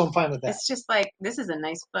 So I'm fine with that. It's just like, this is a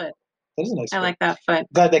nice foot. That is a nice foot. I like that foot.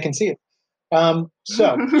 Glad they can see it.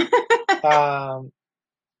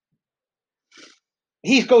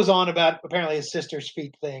 He goes on about apparently his sister's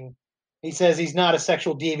feet thing. He says he's not a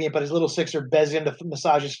sexual deviant, but his little sister begs him to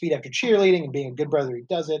massage his feet after cheerleading, and being a good brother, he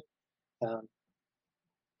does it.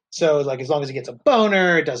 So as long as he gets a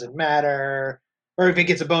boner, it doesn't matter. Or if he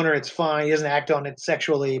gets a boner, it's fine. He doesn't act on it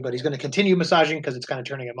sexually, but he's going to continue massaging because it's kind of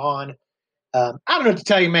turning him on. I don't know what to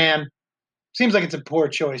tell you, man. Seems like it's a poor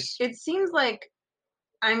choice. It seems like,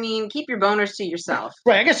 keep your boners to yourself.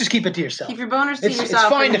 Right, I guess just keep it to yourself. Keep your boners to yourself. It's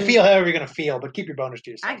fine to feel however you're going to feel, but keep your boners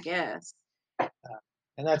to yourself. I guess.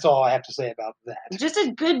 And that's all I have to say about that. Just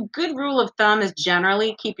a good rule of thumb is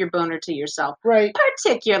generally keep your boner to yourself. Right.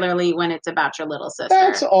 Particularly when it's about your little sister.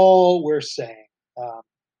 That's all we're saying.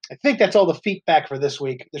 I think that's all the feedback for this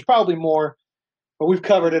week. There's probably more, but we've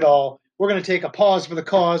covered it all. We're going to take a pause for the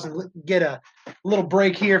cause and get a little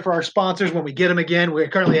break here for our sponsors when we get them again. We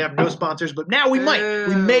currently have no sponsors, but now we might.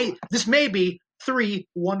 This may be 3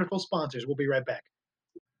 wonderful sponsors. We'll be right back.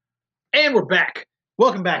 And we're back.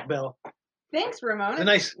 Welcome back, Belle. Thanks, Ramon.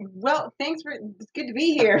 Well, thanks it's good to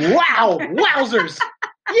be here. Wow. Wowzers.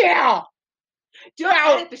 Yeah. Don't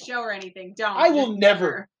edit the show or anything. Don't. I will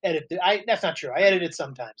never edit it. That's not true. I edit it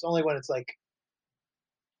sometimes, only when it's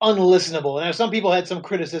unlistenable. And some people had some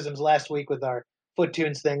criticisms last week with our Foot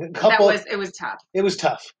Tunes thing. It was tough. It was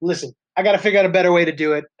tough. Listen, I got to figure out a better way to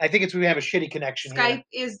do it. I think we have a shitty connection Skype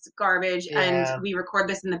is garbage, and we record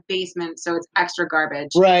this in the basement, so it's extra garbage.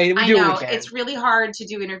 Right. I know. It's really hard to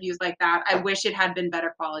do interviews like that. I wish it had been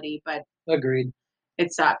better quality, but... Agreed.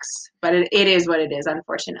 It sucks, but it is what it is,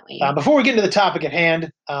 unfortunately. Before we get into the topic at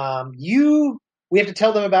hand, we have to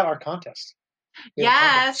tell them about our contest.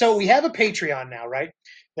 Yes. So we have a Patreon now, right?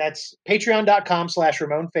 That's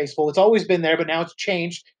patreon.com/RamonFaceful. It's always been there, but now it's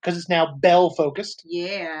changed because it's now Belle focused.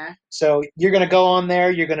 Yeah. So you're going to go on there.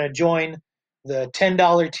 You're going to join The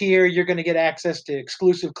 $10 tier, you're going to get access to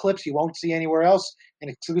exclusive clips you won't see anywhere else and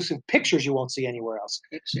exclusive pictures you won't see anywhere else.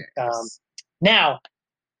 Now,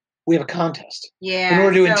 we have a contest. Yeah. In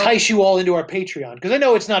order to entice you all into our Patreon. Because I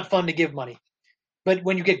know it's not fun to give money. But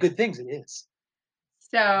when you get good things, it is.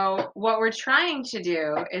 So what we're trying to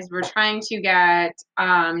do is we're trying to get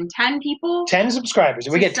 10 people. 10 subscribers.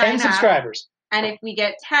 If we get 10 subscribers. And if we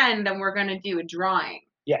get 10, then we're going to do a drawing.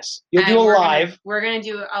 Yes. You'll do a live. We're going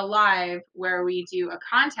to do a live where we do a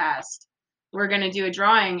contest. We're going to do a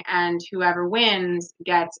drawing, and whoever wins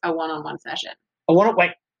gets a one-on-one session.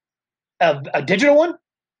 A digital one?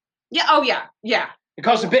 Yeah. Oh, yeah. Yeah. It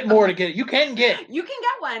costs a bit more to get. You can get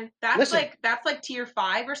one. That's like tier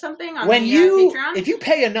 5 or something on Patreon. If you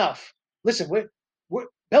pay enough, listen.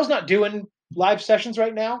 Bell's not doing live sessions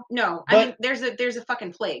right now. No, I mean there's a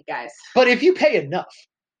fucking plague, guys. But if you pay enough.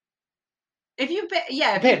 If you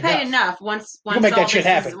pay enough, once make that shit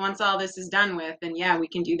happen. Once all this is done with, then yeah, we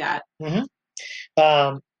can do that. Mm-hmm.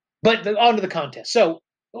 But on to the contest. So,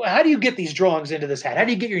 how do you get these drawings into this hat? How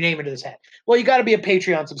do you get your name into this hat? Well, you got to be a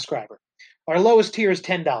Patreon subscriber. Our lowest tier is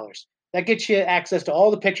 $10. That gets you access to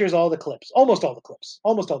all the pictures, all the clips, almost all the clips,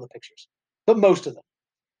 almost all the pictures, but most of them.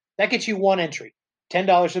 That gets you one entry,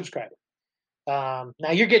 $10 subscriber.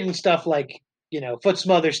 Now you're getting stuff like foot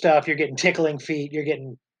smother stuff. You're getting tickling feet. You're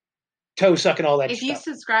getting toe sucking, all that stuff. If you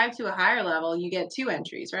subscribe to a higher level, you get 2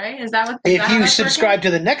 entries, right? Is that what? If you subscribe to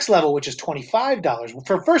the next level, which is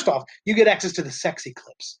 $25, first off, you get access to the sexy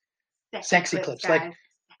clips. Sexy clips. Like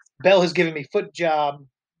Belle has given me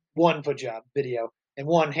one foot job video and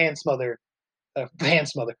one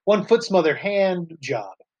one foot smother hand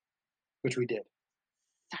job, which we did.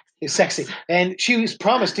 It's sexy. And she was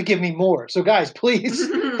promised to give me more. So guys, please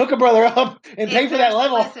hook a brother up and pay for that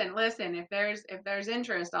level. Listen, if there's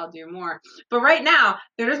interest, I'll do more. But right now,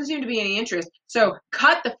 there doesn't seem to be any interest. So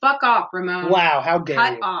cut the fuck off, Ramon. Wow, how dare you.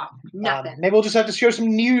 Cut off. Nothing. Maybe we'll just have to show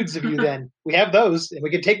some nudes of you then. We have those, and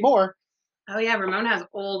we can take more. Oh yeah, Ramon has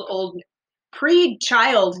old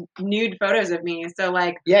pre-child nude photos of me. So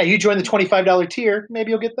yeah, you join the $25 tier,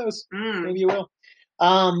 maybe you'll get those. Maybe you will.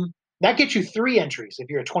 That gets you 3 entries if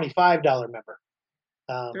you're a $25 member.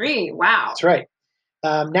 3, wow. That's right.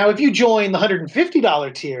 Now, if you join the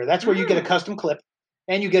 $150 tier, that's where you get a custom clip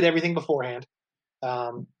and you get everything beforehand.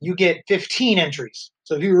 You get 15 entries.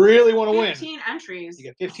 So if you really want to win, 15 entries. You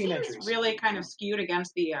get 15 entries. It's really kind of skewed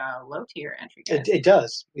against the low tier entry. It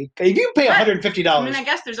does. If you pay $150, I mean, I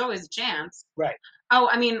guess there's always a chance. Right. Oh,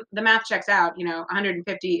 I mean, the math checks out.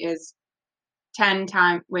 150 is 10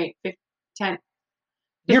 times. Wait,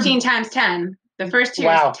 15 times 10. The first tier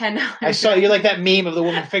is $10. I saw you like that meme of the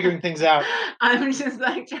woman figuring things out. I'm just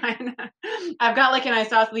trying to. I've got an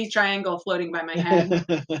isosceles triangle floating by my head.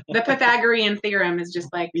 The Pythagorean theorem is just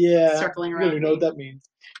circling around. I don't even know what that means.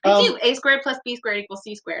 I do. A squared plus B squared equals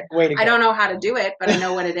C squared. I don't know how to do it, but I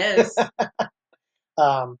know what it is.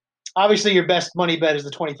 Obviously, your best money bet is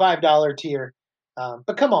the $25 tier.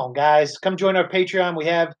 But come on, guys. Come join our Patreon. We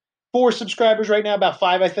have 4 subscribers right now, about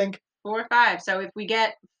 5, I think. 4 or 5. So if we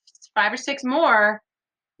get 5 or 6 more,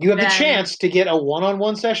 you have the chance to get a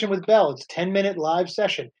one-on-one session with Belle. It's a 10-minute live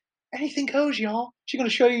session. Anything goes, y'all. She's going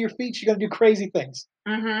to show you your feet. She's going to do crazy things.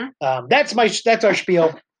 Mm-hmm. That's our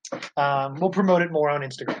spiel. We'll promote it more on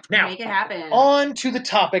Instagram. Now, make it happen. On to the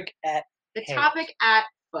topic at hand. Topic at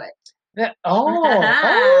foot.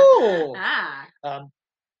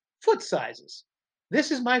 Foot sizes. This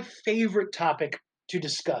is my favorite topic to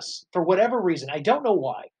discuss for whatever reason. I don't know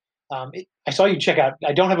why. I saw you check out.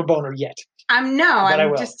 I don't have a boner yet. I'm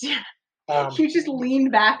just. You just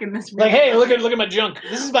leaned back in this room. Hey, look at my junk.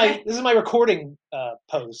 This is my recording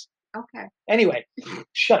pose. Okay. Anyway,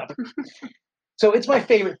 shut up. So it's my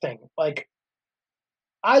favorite thing.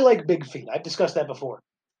 I like big feet. I've discussed that before.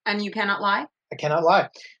 And you cannot lie? I cannot lie.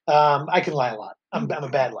 I can lie a lot. I'm a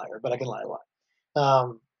bad liar, but I can lie a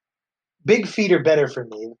lot. Big feet are better for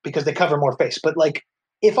me because they cover more face. But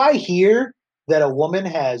if I hear that a woman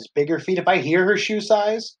has bigger feet, if I hear her shoe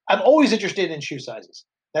size, I'm always interested in shoe sizes.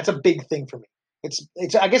 That's a big thing for me.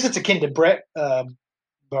 It's I guess it's akin to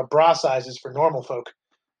bra sizes for normal folk.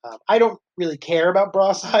 I don't really care about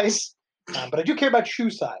bra size, but I do care about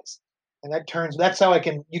shoe size, and that's how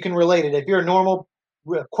you can relate it. If you're a normal,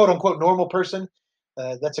 quote unquote normal person,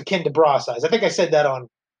 that's akin to bra size. I think I said that on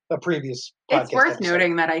a previous podcast. It's worth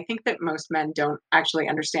noting that I think that most men don't actually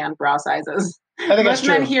understand bra sizes. I think most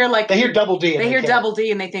men hear they hear double D. They hear double D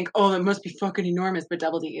and they think, oh, that must be fucking enormous, but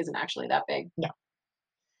double D isn't actually that big. No.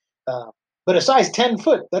 But a size 10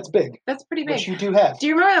 foot, that's big. That's pretty big. Which you do have. Do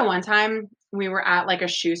you remember the one time we were at a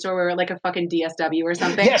shoe store? We were at a fucking DSW or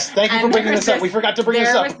something. Yes, thank you for bringing this up. We forgot to bring this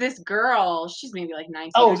up. There was this girl. She's maybe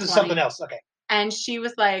 19. Oh, this is something else. Okay. and she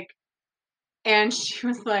was like,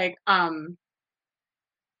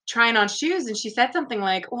 trying on shoes, and she said something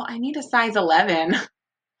like, well, I need a size 11.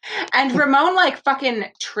 And Ramon like fucking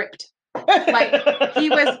tripped. Like he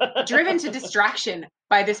was driven to distraction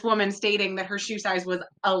by this woman stating that her shoe size was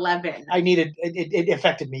 11. It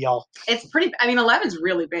affected me, y'all. It's pretty, I mean, 11's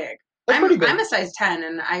really big. Pretty big. I'm a size 10,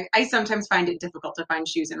 and I sometimes find it difficult to find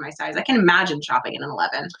shoes in my size. I can imagine shopping in an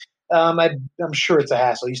 11. I'm sure it's a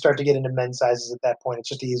hassle. You start to get into men's sizes at that point. It's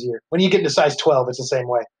just easier. When you get into size 12, it's the same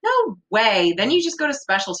way. No way. Then you just go to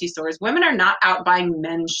specialty stores. Women are not out buying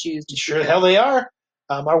men's shoes. Sure the hell they are.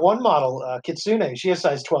 Our one model, Kitsune, she has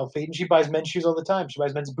size 12 feet, and she buys men's shoes all the time. She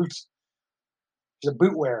buys men's boots. She's a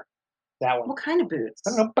boot wearer. That one. What kind of boots? I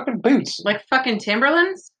don't know, fucking boots. Like fucking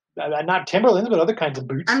Timberlands? Not Timberlands, but other kinds of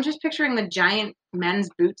boots. I'm just picturing the giant men's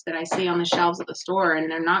boots that I see on the shelves at the store,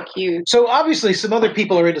 and they're not cute. So obviously some other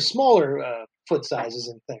people are into smaller foot sizes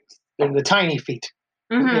and things. They're the tiny feet.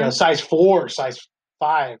 Mm-hmm. Size 4, size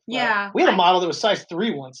 5. Yeah. We had a model that was size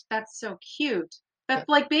 3 once. That's so cute. That's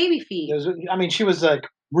like baby feet. She was like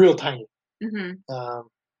real tiny. Mm-hmm.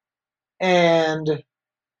 And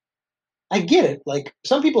I get it. Like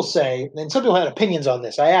some people say, and some people had opinions on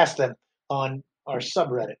this. I asked them on our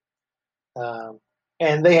subreddit.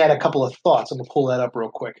 And they had a couple of thoughts. I'm going to pull that up real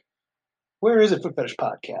quick. Where is it? Foot Fetish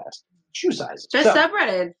Podcast. Shoe sizes. The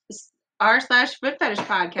subreddit, r/Foot Fetish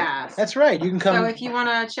Podcast. That's right. You can come. So if you want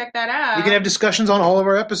to check that out. You can have discussions on all of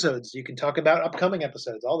our episodes. You can talk about upcoming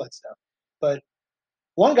episodes, all that stuff. But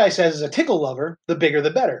one guy says, as a tickle lover, the bigger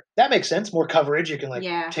the better. That makes sense. More coverage. You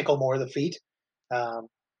can tickle more of the feet.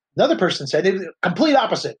 Another person said, complete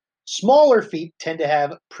opposite. Smaller feet tend to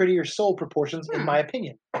have prettier sole proportions, in my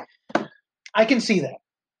opinion. I can see that.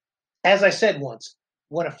 As I said once,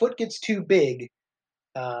 when a foot gets too big,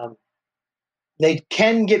 they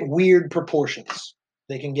can get weird proportions.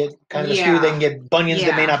 They can get kind of askew. They can get bunions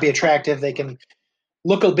that may not be attractive. They can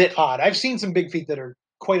look a bit odd. I've seen some big feet that are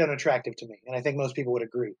quite unattractive to me, and I think most people would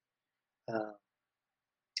agree.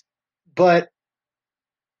 But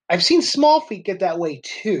I've seen small feet get that way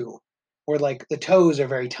too. Or like the toes are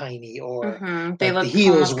very tiny, or they look the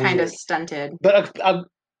heels almost kind of stunted. But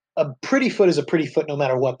a pretty foot is a pretty foot, no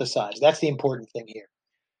matter what the size. That's the important thing here.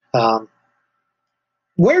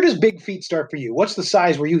 Where does big feet start for you? What's the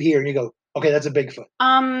size where you hear and you go, okay, that's a big foot?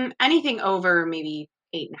 Anything over maybe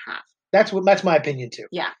 8.5. That's my opinion too.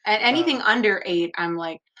 Yeah, and anything under 8, I'm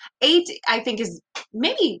like 8. I think is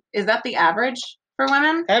that the average for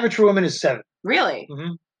women? Average for women is 7. Really?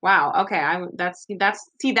 Mm-hmm. Wow. Okay. That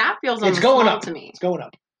feels almost it's going small up to me. It's going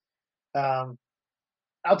up.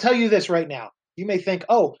 I'll tell you this right now. You may think,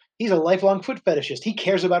 oh, he's a lifelong foot fetishist. He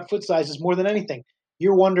cares about foot sizes more than anything.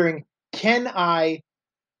 You're wondering, can I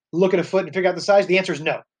look at a foot and figure out the size? The answer is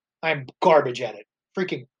no. I'm garbage at it.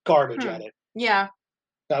 Freaking garbage at it. Yeah.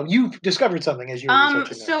 You've discovered something as you were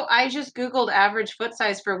researching that. So I just Googled average foot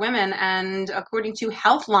size for women, and according to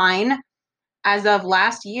Healthline, as of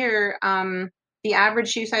last year, the average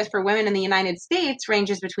shoe size for women in the United States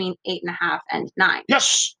ranges between 8.5 and 9.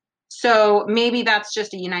 Yes. So maybe that's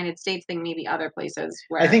just a United States thing. Maybe other places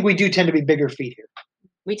where I think we do tend to be bigger feet here.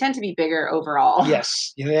 We tend to be bigger overall.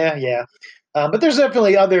 Yes. Yeah. But there's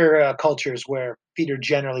definitely other cultures where feet are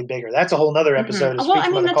generally bigger. That's a whole other episode. Well, I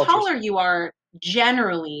mean, the taller you are,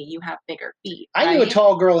 generally you have bigger feet. I knew a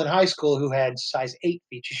tall girl in high school who had size 8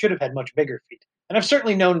 feet. She should have had much bigger feet. And I've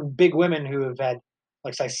certainly known big women who have had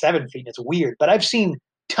like size 7 feet. It's weird. But I've seen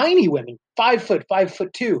tiny women, 5 foot,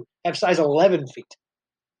 5'2", have size 11 feet.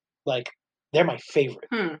 Like, they're my favorite.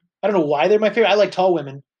 I don't know why they're my favorite. I like tall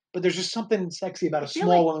women, but there's just something sexy about a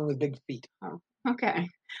small woman with big feet. Oh, okay.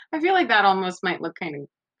 I feel like that almost might look kind of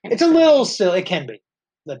it's a little silly. It can be.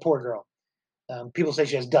 That poor girl. People say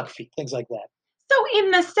she has duck feet, things like that. So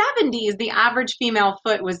in the 70s, the average female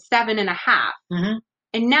foot was 7.5. Mm-hmm.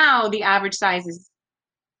 And now the average size is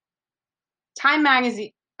Time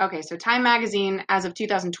Magazine. Okay, so Time Magazine, as of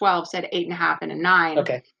 2012, said 8.5 and a 9.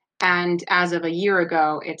 Okay. And as of a year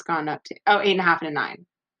ago, it's gone up to 8.5 and a 9.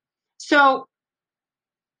 So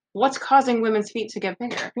what's causing women's feet to get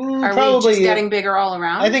bigger? Are we just getting bigger all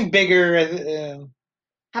around? I think bigger.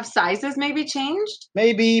 Have sizes maybe changed?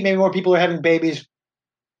 Maybe more people are having babies.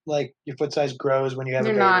 Like your foot size grows when you have a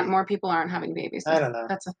baby. They're not. More people aren't having babies. I don't know.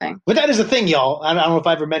 That's a thing. But that is the thing, y'all. I don't know if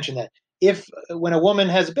I ever mentioned that. When a woman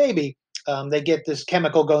has a baby, they get this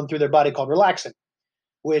chemical going through their body called relaxin,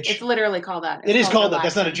 which it's literally called that. It is called that.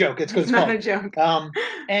 That's not a joke. It's not a joke.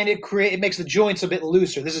 And it makes the joints a bit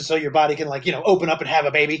looser. This is so your body can open up and have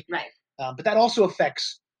a baby. Right. But that also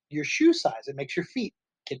affects your shoe size. It makes your feet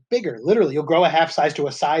get bigger. Literally, you'll grow a half size to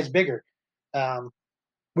a size bigger,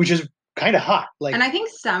 which is kind of hot. Like, and I think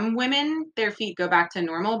some women, their feet go back to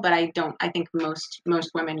normal, but I think most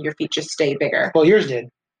women, your feet just stay bigger. well, yours did.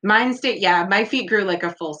 Mine stayed, yeah, my feet grew like a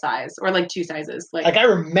full size or like 2 sizes. Like I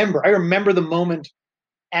remember the moment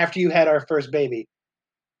after you had our first baby.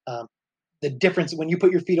 The difference when you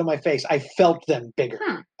put your feet on my face, I felt them bigger.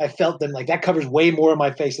 I felt them like that covers way more of my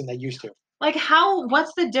face than they used to. Like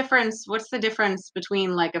what's the difference? What's the difference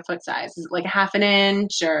between like a foot size? Is it like a half an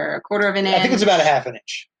inch or a quarter of an inch? I think it's about a half an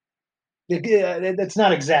inch. That's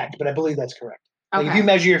not exact, but I believe that's correct. Like if you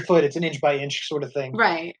measure your foot, it's an inch by inch sort of thing.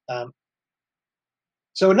 Right.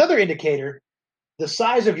 So another indicator, the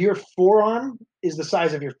size of your forearm is the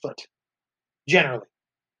size of your foot, generally.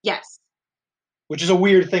 Yes. Which is a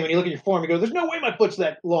weird thing. When you look at your forearm, you go, there's no way my foot's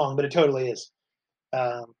that long, but it totally is.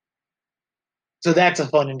 So that's a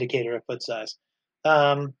fun indicator of foot size.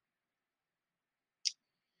 How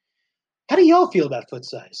do y'all feel about foot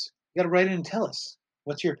size? You got to write in and tell us.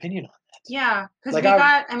 What's your opinion on that? Yeah, because Like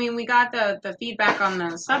we got the feedback on the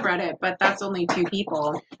subreddit, but that's only 2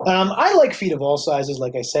 people. I like feet of all sizes,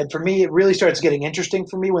 like I said. For me, it really starts getting interesting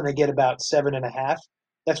for me when they get about 7.5.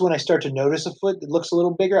 That's when I start to notice a foot that looks a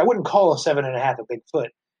little bigger. I wouldn't call a 7.5 a big foot,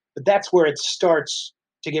 but that's where it starts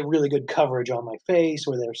to get really good coverage on my face,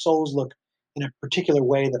 where their soles look in a particular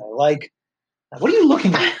way that I like. What are you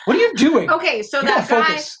looking at? What are you doing? Okay, so You that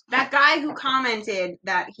gotta guy who commented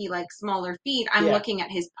that he likes smaller feet, I'm Yeah. looking at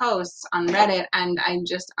his posts on Reddit, and I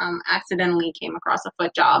just accidentally came across a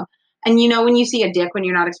foot job. And you know when you see a dick when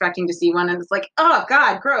you're not expecting to see one, and it's like, oh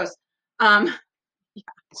God, gross.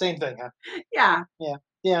 Same thing, huh? Yeah. Yeah.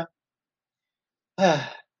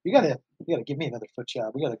 You gotta give me another foot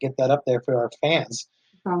job. We gotta get that up there for our fans.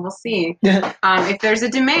 Well, we'll see. If there's a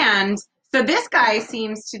demand. So this guy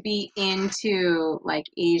seems to be into like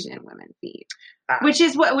Asian women feet, which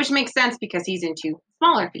makes sense because he's into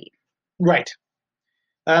smaller feet. Right.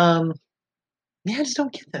 Yeah, I just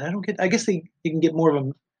don't get that. I guess you can get more of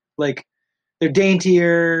them, like they're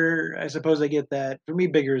daintier. I suppose I get that. For me,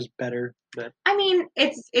 bigger is better. But I mean,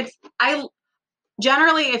 I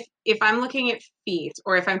generally if I'm looking at feet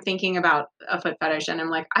or if I'm thinking about a foot fetish and I'm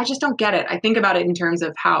like, I just don't get it. I think about it in terms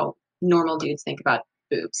of how normal dudes think about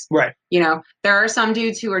boobs. right. You know, there are some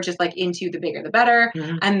dudes who are just like into the bigger the better,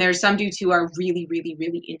 Mhm. and there's some dudes who are really, really,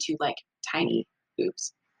 really into like tiny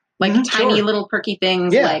boobs, like Mhm, tiny sure. little perky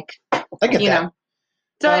things. Yeah. Like I get you that. know,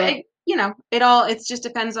 so it just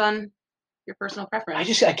depends on your personal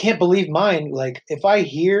preference. I can't believe mine. Like if I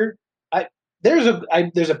hear, there's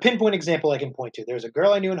a pinpoint example I can point to. There's a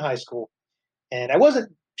girl I knew in high school, and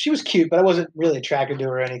she was cute, but I wasn't really attracted to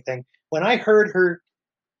her or anything. When I heard her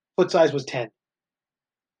foot size was 10,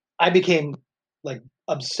 I became like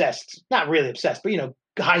obsessed. Not really obsessed, but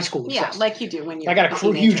high school obsessed. Yeah, like you do when you're I got a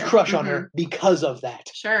huge teenager. crush on her because of that.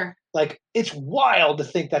 Sure. Like it's wild to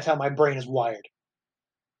think that's how my brain is wired.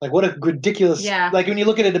 Like what a ridiculous. Yeah. Like when you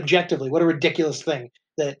look at it objectively, what a ridiculous thing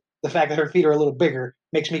that the fact that her feet are a little bigger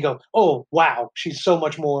makes me go, oh wow, she's so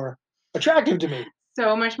much more attractive to me.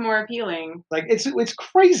 So much more appealing. Like it's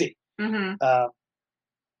crazy. Mm-hmm.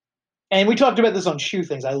 And we talked about this on shoe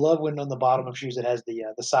things. I love when on the bottom of shoes it has the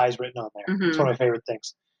size written on there. Mhm. It's one of my favorite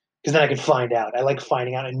things because then I can find out. I like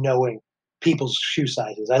finding out and knowing people's shoe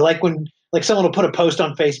sizes. I like when someone will put a post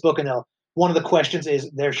on Facebook and one of the questions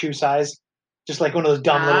is their shoe size, just like one of those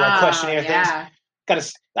dumb little questionnaire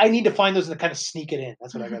things. I need to find those and kind of sneak it in.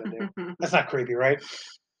 That's what I got to do. That's not creepy, right?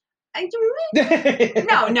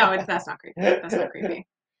 No, that's not creepy. That's not creepy.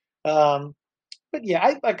 But yeah,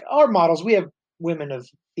 I like our models. We have women of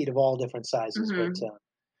feet of all different sizes, Mhm. but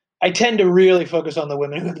I tend to really focus on the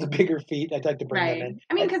women who have the bigger feet. I'd like to bring them Right. in.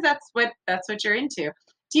 I mean, because that's what you're into.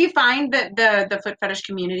 Do you find that the foot fetish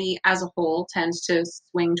community as a whole tends to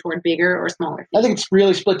swing toward bigger or smaller feet? I think it's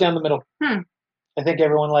really split down the middle. Hmm. I think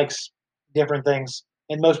everyone likes different things,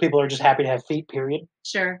 and most people are just happy to have feet. Period.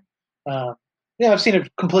 Sure. I've seen it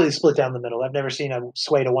completely split down the middle. I've never seen a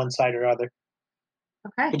sway to one side or other,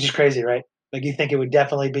 Okay. which is crazy, right? Like you think it would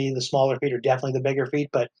definitely be the smaller feet or definitely the bigger feet,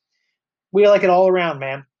 but we like it all around,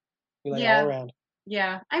 man. We like it all around.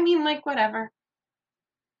 Yeah. I mean, like whatever.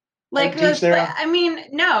 Like to each their own. I mean,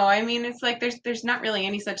 no. I mean, it's like there's not really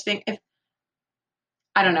any such thing.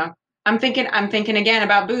 I don't know. I'm thinking again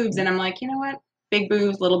about boobs, and I'm like, you know what? Big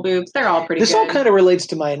boobs, little boobs, they're all pretty This good. all kind of relates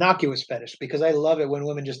to my innocuous fetish because I love it when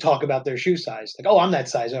women just talk about their shoe size. Like, oh, I'm that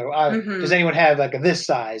size. Or does anyone have like this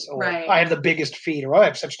size? Or Right. I have the biggest feet. Or I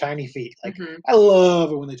have such tiny feet. Like, Mhm. I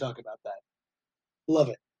love it when they talk about that. Love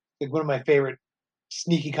it. Like one of my favorite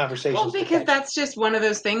sneaky conversations. Well, because to that's just one of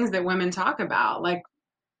those things that women talk about. Like,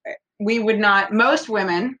 most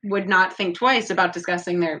women would not think twice about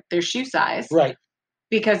discussing their shoe size. right.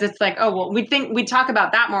 because it's like, oh, well, we'd talk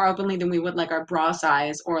about that more openly than we would like our bra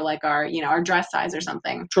size or like our, our dress size or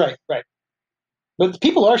something. Right. But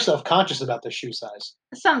people are self-conscious about their shoe size.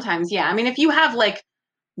 Sometimes, yeah. I mean, if you have like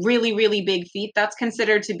really, really big feet, that's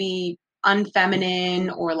considered to be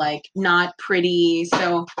unfeminine or like not pretty.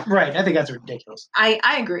 So right, I think that's ridiculous. I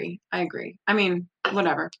agree. I mean,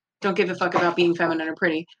 whatever. Don't give a fuck about being feminine or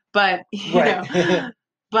pretty. But you know,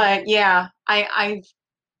 but yeah, I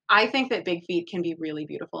think that big feet can be really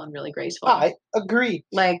beautiful and really graceful. I agree.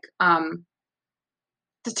 Like,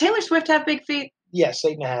 does Taylor Swift have big feet? Yes,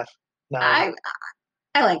 8.5. 9.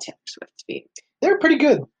 I like Taylor Swift's feet. They were pretty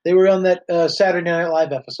good. They were on that Saturday Night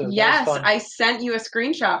Live episode. Yes, I sent you a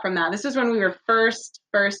screenshot from that. This is when we were first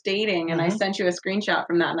dating, and I sent you a screenshot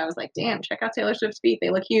from that, and I was like, damn, check out Taylor Swift's feet. They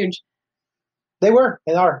look huge. They were.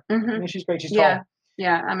 They are. Mm-hmm. I mean, she's great. She's tall.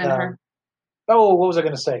 Yeah, I'm into her. Oh, what was I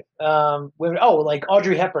going to say? Like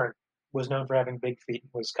Audrey Hepburn was known for having big feet,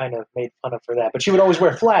 was kind of made fun of for that. But she would always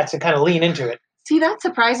wear flats and kind of lean into it. See, that's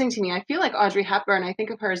surprising to me. I feel like Audrey Hepburn, I think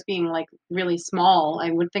of her as being like really small. I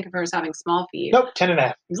would think of her as having small feet. Nope,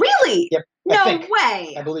 10.5. Really? Yep. No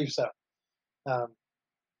way. I believe so.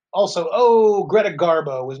 Also, Greta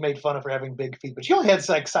Garbo was made fun of for having big feet, but she only had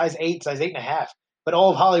like size 8, size 8.5. But all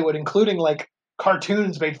of Hollywood, including like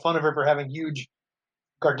cartoons, made fun of her for having huge,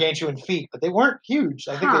 gargantuan feet. But they weren't huge.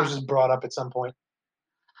 I think they were just brought up at some point.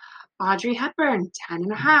 Audrey Hepburn,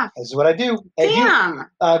 10.5. This is what I do. Damn.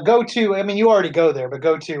 Go to, I mean, you already go there, but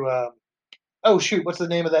go to, what's the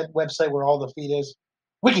name of that website where all the feet is?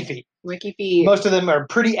 WikiFeet. WikiFeet. Most of them are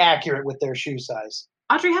pretty accurate with their shoe size.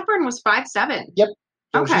 Audrey Hepburn was 5'7". Yep.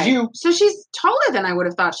 So okay. She's you. So she's taller than I would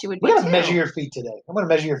have thought she would be. We're going to measure your feet today. I'm going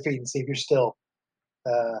to measure your feet and see if you're still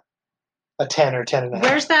a 10 or 10.5.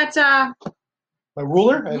 Where's that? My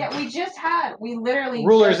ruler? Yeah, we literally.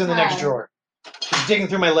 Ruler's in the next drawer. She's digging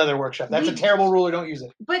through my leather workshop. That's a terrible ruler. Don't use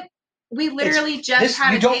it. But we literally had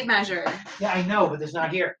a tape measure. Yeah, I know, but it's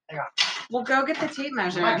not here. Hang on. Well, go get the tape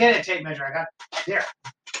measure. I get a tape measure. I got it. There.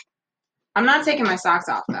 I'm not taking my socks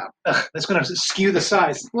off, though. That's going to skew the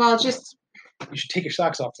size. Well, just... You should take your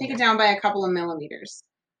socks off. Take it down by a couple of millimeters.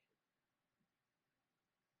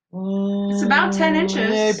 It's about 10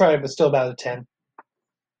 inches. Yeah, probably, but still about a 10.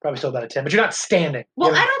 Probably still about a 10, but you're not standing.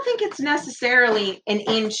 Well, I don't think it's necessarily an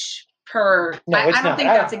inch per... No, it's I don't think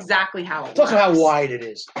that's exactly how it works. It's also how wide it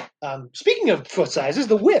is. Speaking of foot sizes,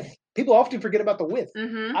 the width. People often forget about the width.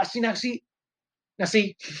 Mm-hmm. Now see. I'll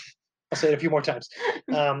say it a few more times.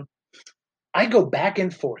 I go back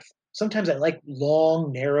and forth. Sometimes I like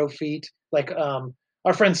long, narrow feet. Like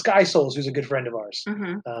our friend Sky Souls, who's a good friend of ours.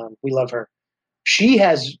 Mm-hmm. We love her. She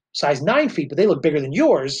has size 9 feet, but they look bigger than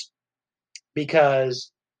yours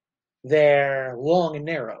because they're long and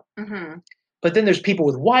narrow. Mm-hmm. But then there's people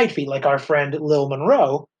with wide feet, like our friend Lil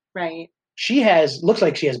Monroe. Right. Looks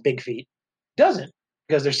like she has big feet. Doesn't,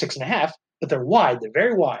 because they're 6.5, but they're wide. They're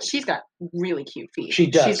very wide. She's got really cute feet. She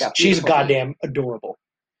does. She's goddamn adorable.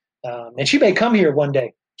 And she may come here one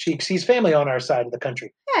day. She sees family on our side of the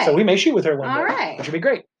country. Hey. So we may shoot with her one day. All right. Which would be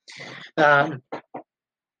great.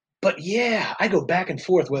 But yeah, I go back and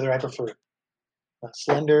forth whether I prefer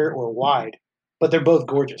slender or wide. But they're both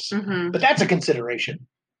gorgeous. Mm-hmm. But that's a consideration.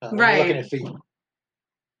 Right. When you're looking at feet.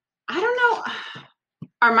 I don't know.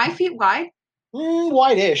 Are my feet wide?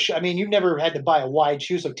 Wide-ish. I mean, you've never had to buy a wide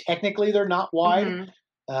shoe, so technically they're not wide.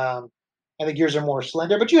 Mm-hmm. I think yours are more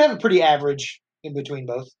slender, but you have a pretty average in between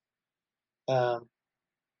both. So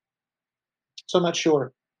I'm not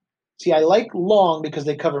sure. See, I like long because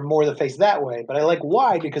they cover more of the face that way, but I like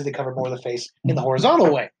wide because they cover more of the face in the horizontal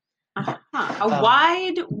way. A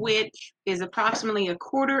wide width is approximately a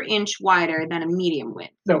 1/4 inch wider than a medium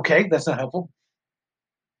width. Okay, that's not helpful.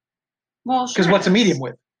 Well, because what's a medium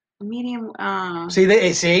width? A medium. See,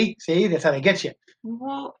 that's how they get you.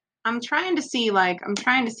 Well, I'm trying to see.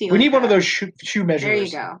 We need one of those shoe measurers. There you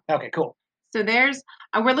go. Okay, cool. So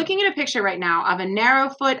we're looking at a picture right now of a narrow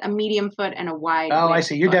foot, a medium foot, and a wide. Oh, I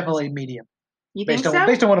see. You're foot. Definitely medium. You think so?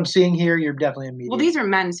 Based on what I'm seeing here, you're definitely a medium. Well, these are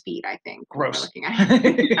men's feet, I think. Gross. Looking at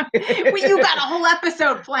well, you got a whole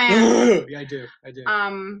episode planned. Yeah, I do.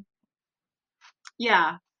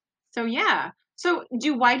 Yeah. So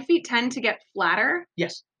do wide feet tend to get flatter?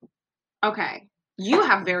 Yes. Okay. You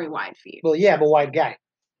have very wide feet. Well, yeah, I'm a wide guy.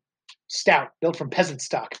 Stout, built from peasant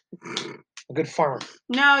stock. A good farmer.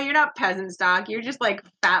 No, you're not peasant stock. You're just like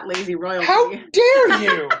fat, lazy royalty. How dare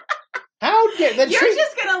you? How dare that? You're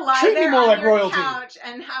just gonna lie there more on like your royalty. couch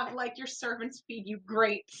and have like your servants feed you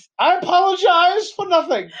grapes. I apologize for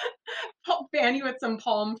nothing. I'll fan you with some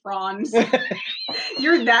palm fronds.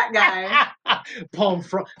 You're that guy. Palm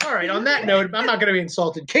front. All right. On that note, I'm not going to be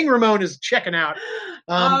insulted. King Ramon is checking out.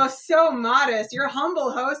 So modest. You're a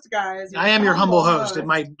humble host, guys. I am your humble host and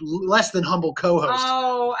my less than humble co-host.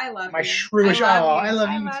 Oh, I love my you. shrewish. I love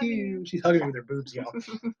you too. She's hugging me with her boobs, y'all.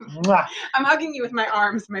 Mwah. I'm hugging you with my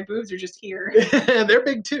arms. My boobs are just here. They're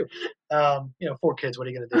big too. 4 kids. What are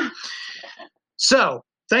you going to do? So,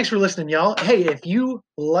 thanks for listening, y'all. Hey, if you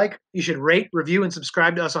like, you should rate, review, and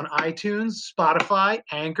subscribe to us on iTunes, Spotify,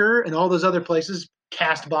 Anchor, and all those other places.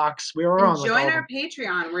 Castbox. We are on. Join our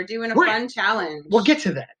Patreon. We're doing a fun challenge. We'll get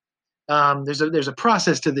to that. There's a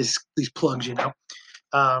process to these plugs, you know.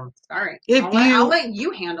 Sorry. I'll let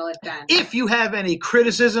you handle it then. If you have any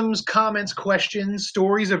criticisms, comments, questions,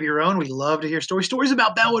 stories of your own, we'd love to hear stories. Stories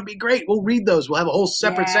about Belle would be great. We'll read those. We'll have a whole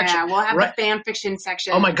separate section. Yeah, we'll have a fan fiction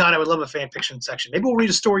section. Oh my God, I would love a fan fiction section. Maybe we'll read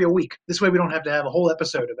a story a week. This way we don't have to have a whole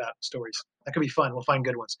episode about stories. That could be fun. We'll find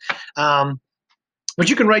good ones. But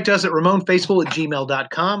you can write to us at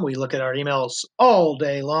RamonFaithful@gmail.com. We look at our emails all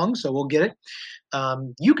day long, so we'll get it.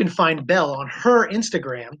 You can find Belle on her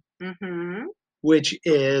Instagram, which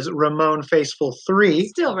is RamonFaithful3.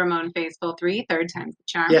 Still RamonFaithful3, third time's the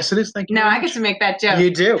charm. Yes, it is. Thank you. No, I get to make that joke. You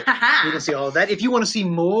do. You can see all of that. If you want to see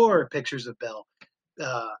more pictures of Belle,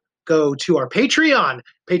 go to our Patreon,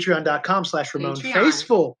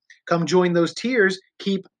 patreon.com/RamonFaithful. Come join those tiers.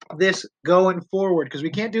 Keep this going forward because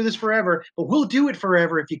we can't do this forever, but we'll do it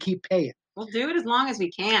forever if you keep paying. We'll do it as long as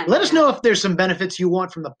we can. Let us know if there's some benefits you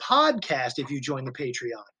want from the podcast if you join the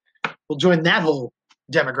Patreon. We'll join that whole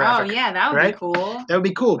demographic. Oh, yeah, that would be cool. That would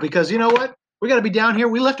be cool because you know what? We got to be down here.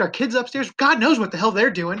 We left our kids upstairs. God knows what the hell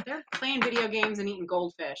they're doing. They're playing video games and eating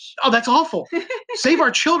goldfish. Oh, that's awful. Save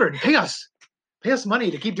our children. Pay us. Pay us money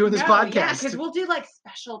to keep doing this podcast. Yeah, because we'll do like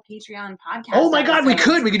special Patreon podcasts. Oh my God, we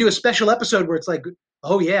could. We could do a special episode where it's like,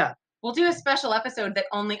 oh yeah. We'll do a special episode that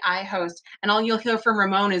only I host, and all you'll hear from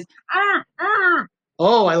Ramon is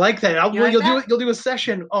Oh, I like that. You'll do a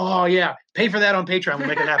session. Oh yeah, pay for that on Patreon. We'll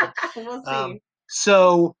make it happen. We'll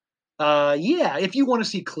see. If you want to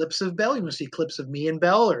see clips of Belle, you want to see clips of me and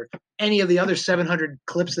Belle, or any of the other 700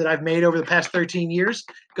 clips that I've made over the past 13 years,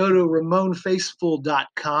 go to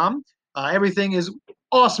RamonFaithful.com. Everything is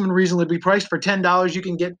awesome and reasonably priced. For $10, you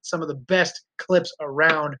can get some of the best clips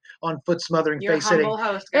around on foot smothering, face sitting,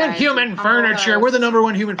 and human furniture. We're the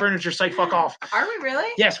 #1 human furniture site. Fuck off. Are we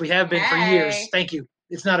really? Yes, we have been for years. Thank you.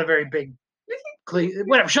 It's not a very big,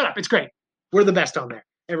 whatever. Shut up. It's great. We're the best on there.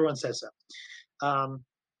 Everyone says so. Go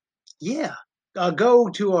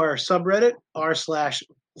to our subreddit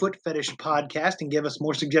r/Foot Fetish Podcast and give us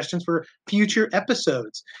more suggestions for future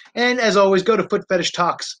episodes. And as always, go to Foot Fetish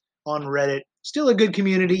Talks on Reddit. Still a good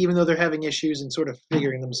community, even though they're having issues and sort of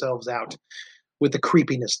figuring themselves out with the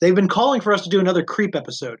creepiness. They've been calling for us to do another creep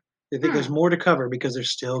episode. They think there's more to cover because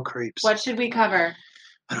there's still creeps. What should we cover?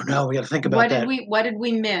 I don't know. We got to think about that. What did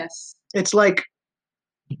we miss? It's like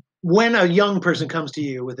when a young person comes to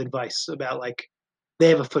you with advice about like they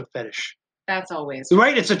have a foot fetish. That's always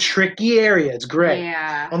right. It's a tricky area. It's great.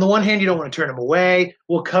 Yeah. On the one hand, you don't want to turn them away.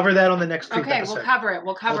 We'll cover that on the next creep episode. We'll cover it.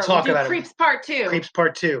 We'll talk about Creeps Part 2. Creeps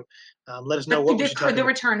Part 2. Let us know what we should talk about. The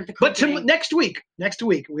return of the But next week,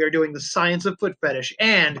 we are doing the science of foot fetish,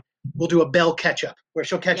 and we'll do a Belle catch-up, where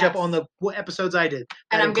she'll catch up on the episodes I did.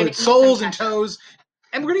 And I'm going to soles and toes,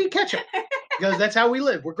 and we're going to eat ketchup, because that's how we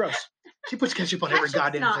live. We're gross. She puts ketchup on every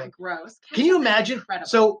goddamn not thing. Gross. Can you imagine?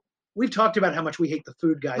 So we've talked about how much we hate the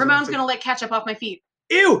food guys. Ramon's going to lick ketchup off my feet.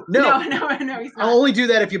 Ew! No, he's not. I'll only do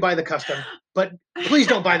that if you buy the custom. But please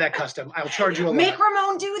don't buy that custom. I'll charge you a lot. Make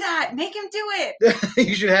Ramon do that. Make him do it.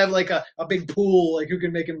 You should have like a big pool. Like who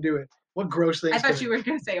can make him do it? What gross things? I thought you were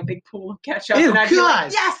going to say a big pool of ketchup. Ew, and I'd be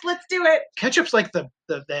like, yes, let's do it. Ketchup's like the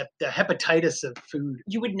hepatitis of food.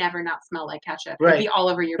 You would never not smell like ketchup. Right. It'd be all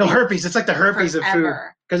over your No, herpes. It's like the herpes of food.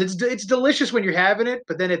 Forever. Because it's delicious when you're having it,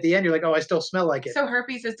 but then at the end you're like, oh, I still smell like it. So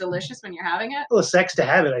herpes is delicious when you're having it? Well, it's sex to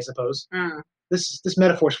have it, I suppose. This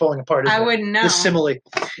metaphor's falling apart, isn't it? I wouldn't know. This simile.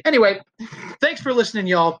 Anyway, thanks for listening,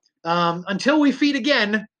 y'all. Until we feed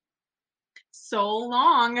again. So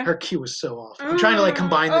long. Her cue was so off. I'm trying to like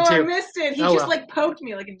combine the two. I missed it. He just like poked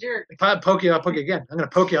me like a jerk. If I poke you, I'll poke you again. I'm going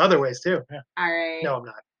to poke you other ways too. Yeah. All right. No, I'm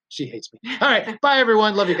not. She hates me. All right. Bye,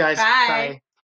 everyone. Love you guys. Bye.